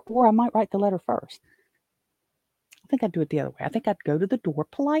a letter, or I might write the letter first. I think I'd do it the other way. I think I'd go to the door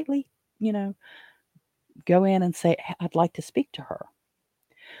politely, go in and say, I'd like to speak to her.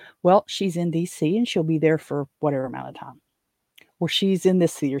 Well, she's in D.C. and she'll be there for whatever amount of time. Or she's in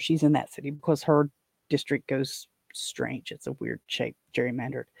this city or she's in that city because her district goes strange. It's a weird shape,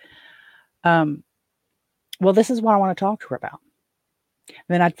 gerrymandered. Well, this is what I want to talk to her about.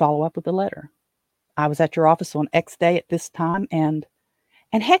 Then I'd follow up with a letter. I was at your office on X day at this time, and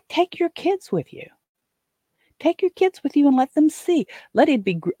heck, take your kids with you. Take your kids with you and let them see. Let it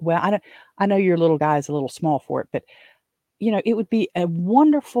be well. I know your little guy is a little small for it, but it would be a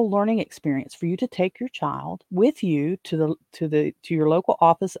wonderful learning experience for you to take your child with you to your local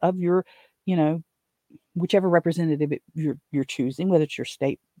office of your, you know, whichever representative you're choosing, whether it's your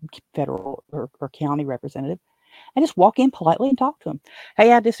state, federal, or county representative, and just walk in politely and talk to them.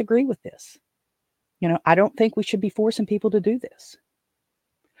 Hey, I disagree with this. I don't think we should be forcing people to do this.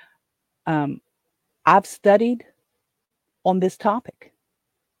 I've studied on this topic,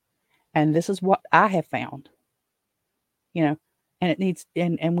 and this is what I have found. And it needs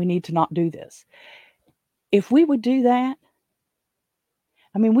and we need to not do this. If we would do that,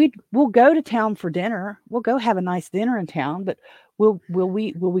 I mean, we'll go to town for dinner. We'll go have a nice dinner in town, but will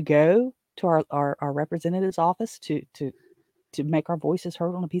we go to our representative's office to make our voices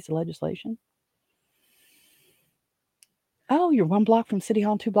heard on a piece of legislation? Oh, you're 1 block from City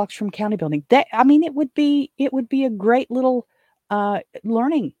Hall and 2 blocks from County Building. It would be a great little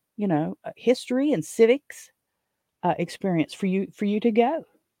learning, history and civics experience for you to go.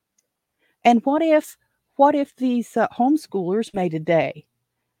 And what if these homeschoolers made a day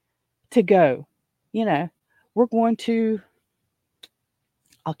to go? We're going to.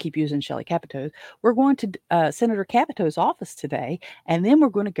 I'll keep using Shelley Capito's. We're going to Senator Capito's office today, and then we're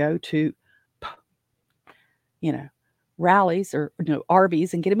going to go to, rallies or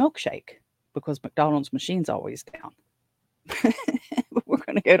Arby's and get a milkshake because McDonald's machine's always down. We're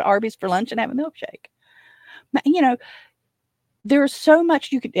going to go to Arby's for lunch and have a milkshake. There's so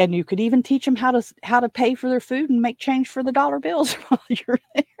much you could even teach them how to pay for their food and make change for the dollar bills while you're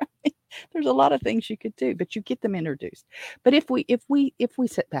there. There's a lot of things you could do, but you get them introduced. But if we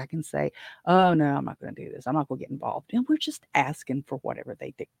sit back and say, "Oh no, I'm not going to do this. I'm not going to get involved," and we're just asking for whatever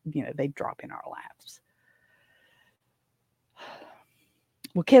they drop in our laps.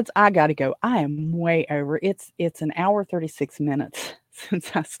 Well, kids, I got to go. I am way over. It's an hour 36 minutes since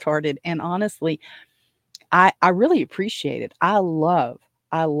I started, and honestly, I really appreciate it. I love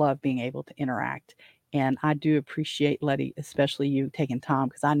being able to interact, and I do appreciate, Letty, especially you taking time,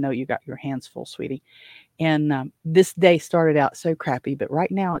 because I know you got your hands full, sweetie. And this day started out so crappy, but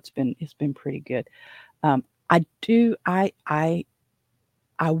right now it's been pretty good. I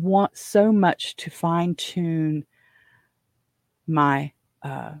want so much to fine tune my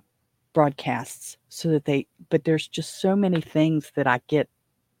broadcasts but there's just so many things that I get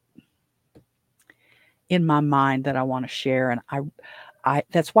in my mind that I want to share, and I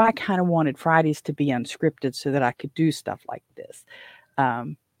that's why I kind of wanted Fridays to be unscripted so that I could do stuff like this.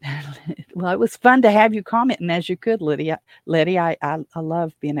 Well, it was fun to have you commenting as you could, Letty. I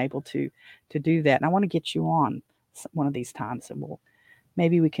love being able to do that, and I want to get you on one of these times, and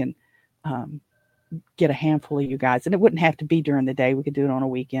maybe we can get a handful of you guys, and it wouldn't have to be during the day. We could do it on a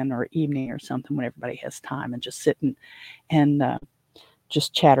weekend or evening or something when everybody has time, and just sit and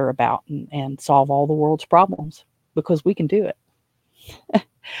just chatter about and solve all the world's problems, because we can do it.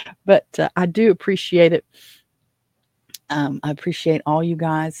 But I do appreciate it. I appreciate all you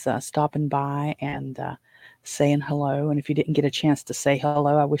guys stopping by and saying hello. And if you didn't get a chance to say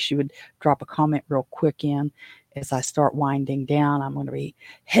hello, I wish you would drop a comment real quick in as I start winding down. I'm going to be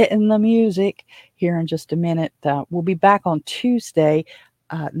hitting the music here in just a minute. We'll be back on Tuesday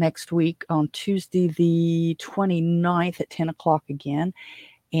next week, on Tuesday the 29th at 10 o'clock again.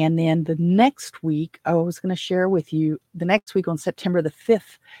 And then the next week, I was going to share with you, the next week on September the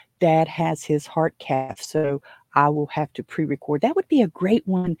 5th, Dad has his heart cath. So I will have to pre-record. That would be a great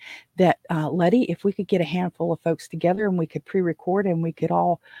one that, Letty, if we could get a handful of folks together and we could pre-record and we could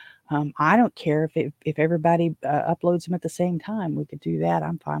all, I don't care if everybody uploads them at the same time, we could do that.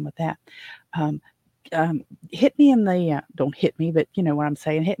 I'm fine with that. Hit me in the, don't hit me, but you know what I'm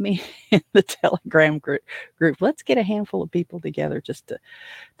saying, hit me in the Telegram group. Let's get a handful of people together just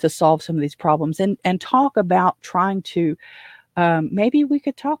to solve some of these problems and talk about trying to, maybe we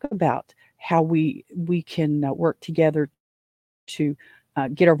could talk about how we can work together to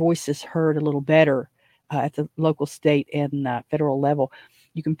get our voices heard a little better at the local, state, and federal level.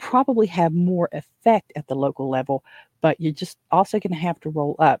 You can probably have more effect at the local level, but you're just also going to have to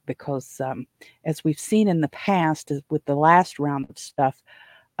roll up because, as we've seen in the past with the last round of stuff,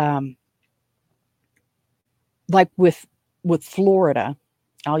 like with Florida,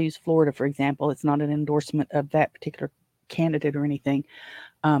 I'll use Florida for example. It's not an endorsement of that particular candidate or anything.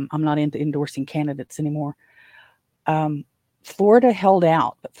 I'm not into endorsing candidates anymore. Florida held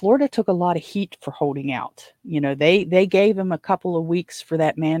out, but Florida took a lot of heat for holding out. They gave them a couple of weeks for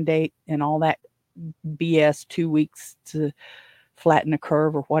that mandate and all that BS, 2 weeks to flatten the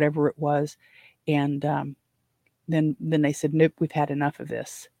curve or whatever it was, and then they said, nope, we've had enough of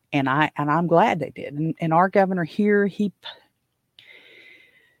this, and I'm glad they did. And our governor here, he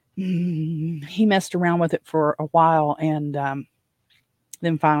messed around with it for a while, and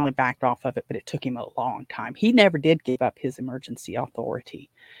then finally backed off of it, but it took him a long time. He never did give up his emergency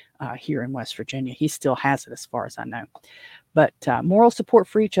authority here in West Virginia. He still has it as far as I know. But moral support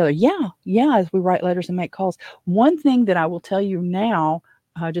for each other. Yeah, as we write letters and make calls. One thing that I will tell you now,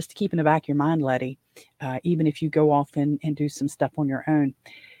 just to keep in the back of your mind, Letty, even if you go off and do some stuff on your own,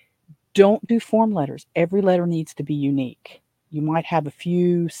 don't do form letters. Every letter needs to be unique. You might have a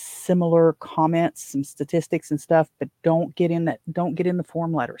few similar comments, some statistics and stuff, but don't get in the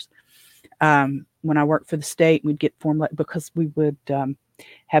form letters. When I worked for the state, we'd get form letters because we would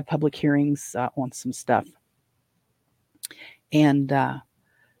have public hearings on some stuff. And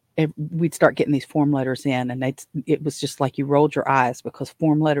we'd start getting these form letters in, and it was just like you rolled your eyes because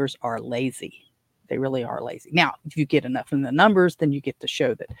form letters are lazy. They really are lazy. Now, if you get enough in the numbers, then you get to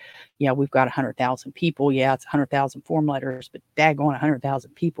show that, yeah, we've got 100,000 people. Yeah, it's 100,000 form letters, but daggone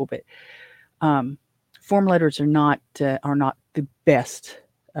 100,000 people. But form letters are not the best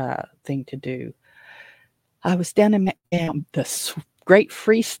thing to do. I was down in the great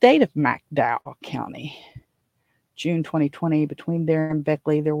free state of McDowell County, June 2020. Between there and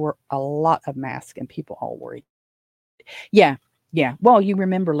Beckley, there were a lot of masks, and people all worried. Yeah. Well, you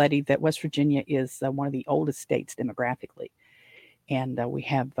remember, Letty, that West Virginia is one of the oldest states demographically. And we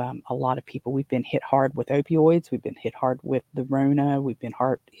have a lot of people. We've been hit hard with opioids. We've been hit hard with the Rona. We've been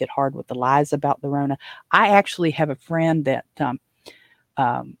hit hard with the lies about the Rona. I actually have a friend that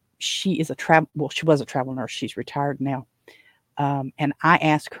she is she was a travel nurse. She's retired now. And I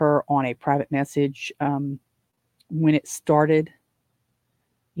asked her on a private message when it started.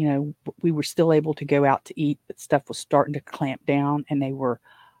 We were still able to go out to eat, but stuff was starting to clamp down, and they were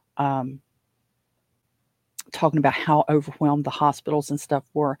talking about how overwhelmed the hospitals and stuff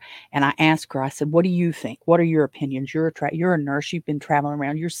were. And I asked her, I said, what do you think? What are your opinions? You're a nurse. You've been traveling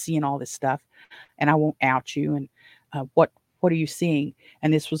around. You're seeing all this stuff, and I won't out you. And what are you seeing?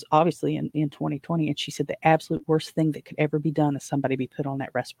 And this was obviously in 2020. And she said the absolute worst thing that could ever be done is somebody be put on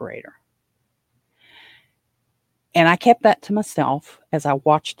that respirator. And I kept that to myself as I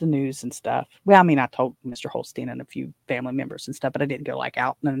watched the news and stuff. Well, I mean, I told Mr. Holstein and a few family members and stuff, but I didn't go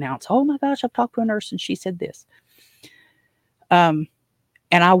out and announce, oh my gosh, I've talked to a nurse and she said this. And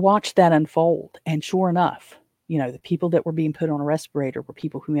I watched that unfold. And sure enough, the people that were being put on a respirator were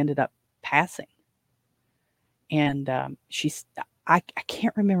people who ended up passing. And I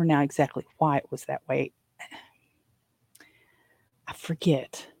can't remember now exactly why it was that way. I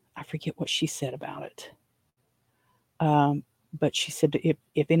forget what she said about it. But she said,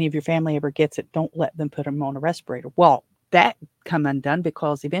 if any of your family ever gets it, don't let them put them on a respirator. Well, that come undone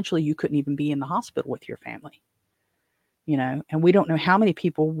because eventually you couldn't even be in the hospital with your family, and we don't know how many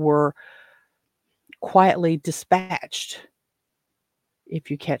people were quietly dispatched,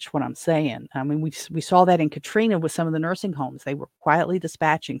 if you catch what I'm saying. I mean, we saw that in Katrina with some of the nursing homes. They were quietly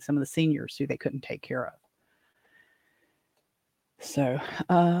dispatching some of the seniors who they couldn't take care of. So,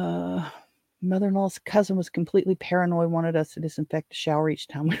 mother-in-law's cousin was completely paranoid, wanted us to disinfect the shower each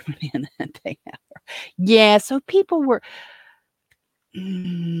time we went in and take out her. Yeah, so people were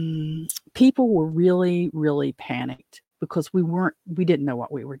really, really panicked because we didn't know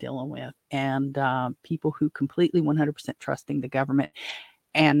what we were dealing with. And people who completely 100% trusting the government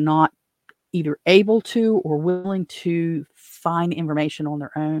and not either able to or willing to find information on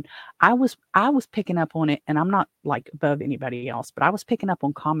their own. I was picking up on it, and I'm not like above anybody else, but I was picking up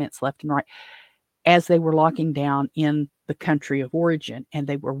on comments left and right as they were locking down in the country of origin, and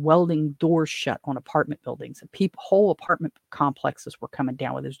they were welding doors shut on apartment buildings, and whole apartment complexes were coming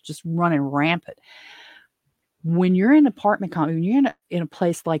down with it. It was just running rampant. When you're in an apartment complex, when you're in a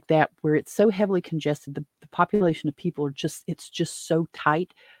place like that where it's so heavily congested, the population of people it's just so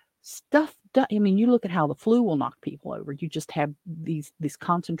tight. I mean, you look at how the flu will knock people over. You just have these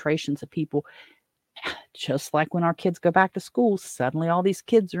concentrations of people. Just like when our kids go back to school, suddenly all these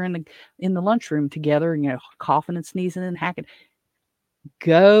kids are in the lunchroom together, coughing and sneezing and hacking.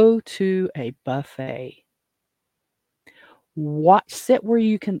 Go to a buffet. Sit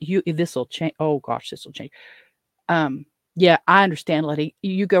where this will change. Oh gosh, this will change. Yeah, I understand, Letty.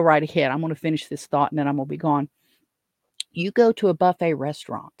 You go right ahead. I'm going to finish this thought and then I'm going to be gone. You go to a buffet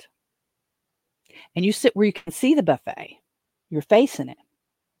restaurant and you sit where you can see the buffet. You're facing it,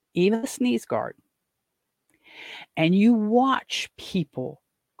 even the sneeze guard. and you watch people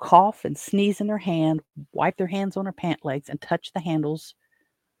cough and sneeze in their hand, wipe their hands on their pant legs, and touch the handles,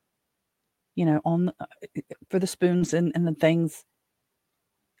 on for the spoons and the things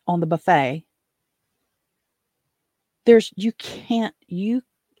on the buffet. It's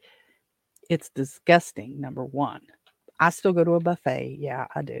disgusting, number one. I still go to a buffet. Yeah,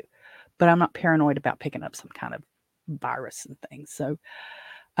 I do. But I'm not paranoid about picking up some kind of virus and things. So,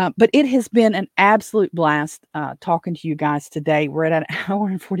 but it has been an absolute blast talking to you guys today. We're at an hour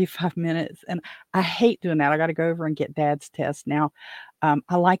and 45 minutes, and I hate doing that. I got to go over and get Dad's test now.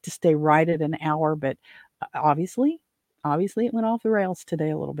 I like to stay right at an hour, but obviously it went off the rails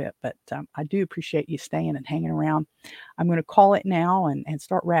today a little bit. But I do appreciate you staying and hanging around. I'm going to call it now and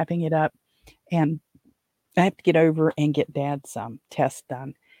start wrapping it up. And I have to get over and get Dad's test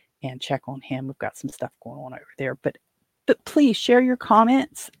done and check on him. We've got some stuff going on over there. But please share your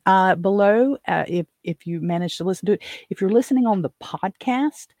comments below if you manage to listen to it. If you're listening on the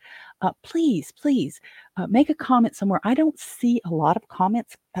podcast, please make a comment somewhere. I don't see a lot of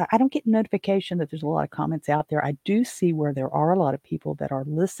comments. I don't get notification that there's a lot of comments out there. I do see where there are a lot of people that are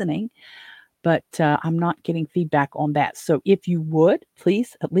listening, but I'm not getting feedback on that. So if you would,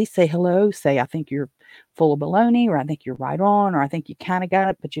 please at least say hello. Say, I think you're full of baloney, or I think you're right on, or I think you kind of got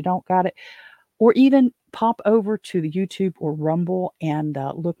it, but you don't got it. Or even pop over to the YouTube or Rumble and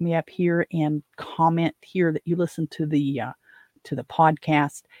look me up here and comment here that you listen to the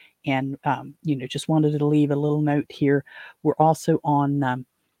podcast. And, just wanted to leave a little note here. We're also on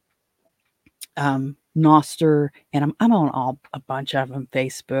Noster, and I'm on a bunch of them,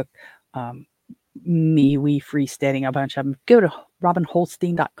 Facebook, we Freesteading, a bunch of them. Go to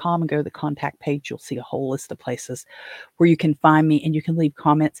robinholstein.com and go to the contact page. You'll see a whole list of places where you can find me and you can leave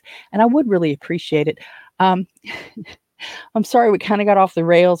comments. And I would really appreciate it. I'm sorry we kind of got off the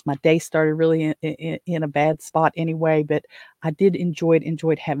rails. My day started really in a bad spot anyway, but I did enjoyed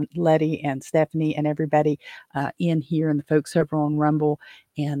having Letty and Stephanie and everybody in here, and the folks over on Rumble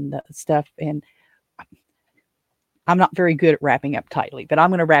and stuff. And I'm not very good at wrapping up tightly, but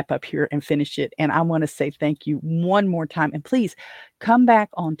I'm going to wrap up here and finish it. And I want to say thank you one more time. And please come back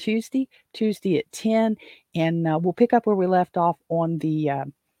on Tuesday at 10, and we'll pick up where we left off on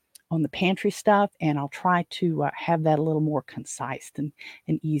the pantry stuff. And I'll try to have that a little more concise and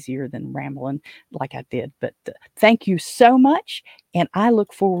easier than rambling like I did. But thank you so much. And I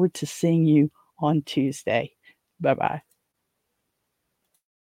look forward to seeing you on Tuesday. Bye-bye.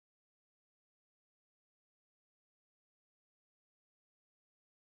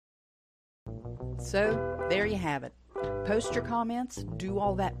 So there you have it. Post your comments, do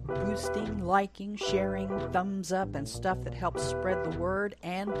all that boosting, liking, sharing, thumbs up, and stuff that helps spread the word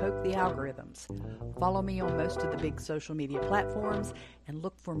and poke the algorithms. Follow me on most of the big social media platforms and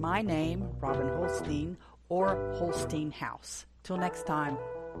look for my name, Robin Holstein, or Holstein House. Till next time,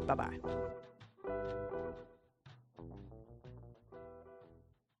 bye-bye.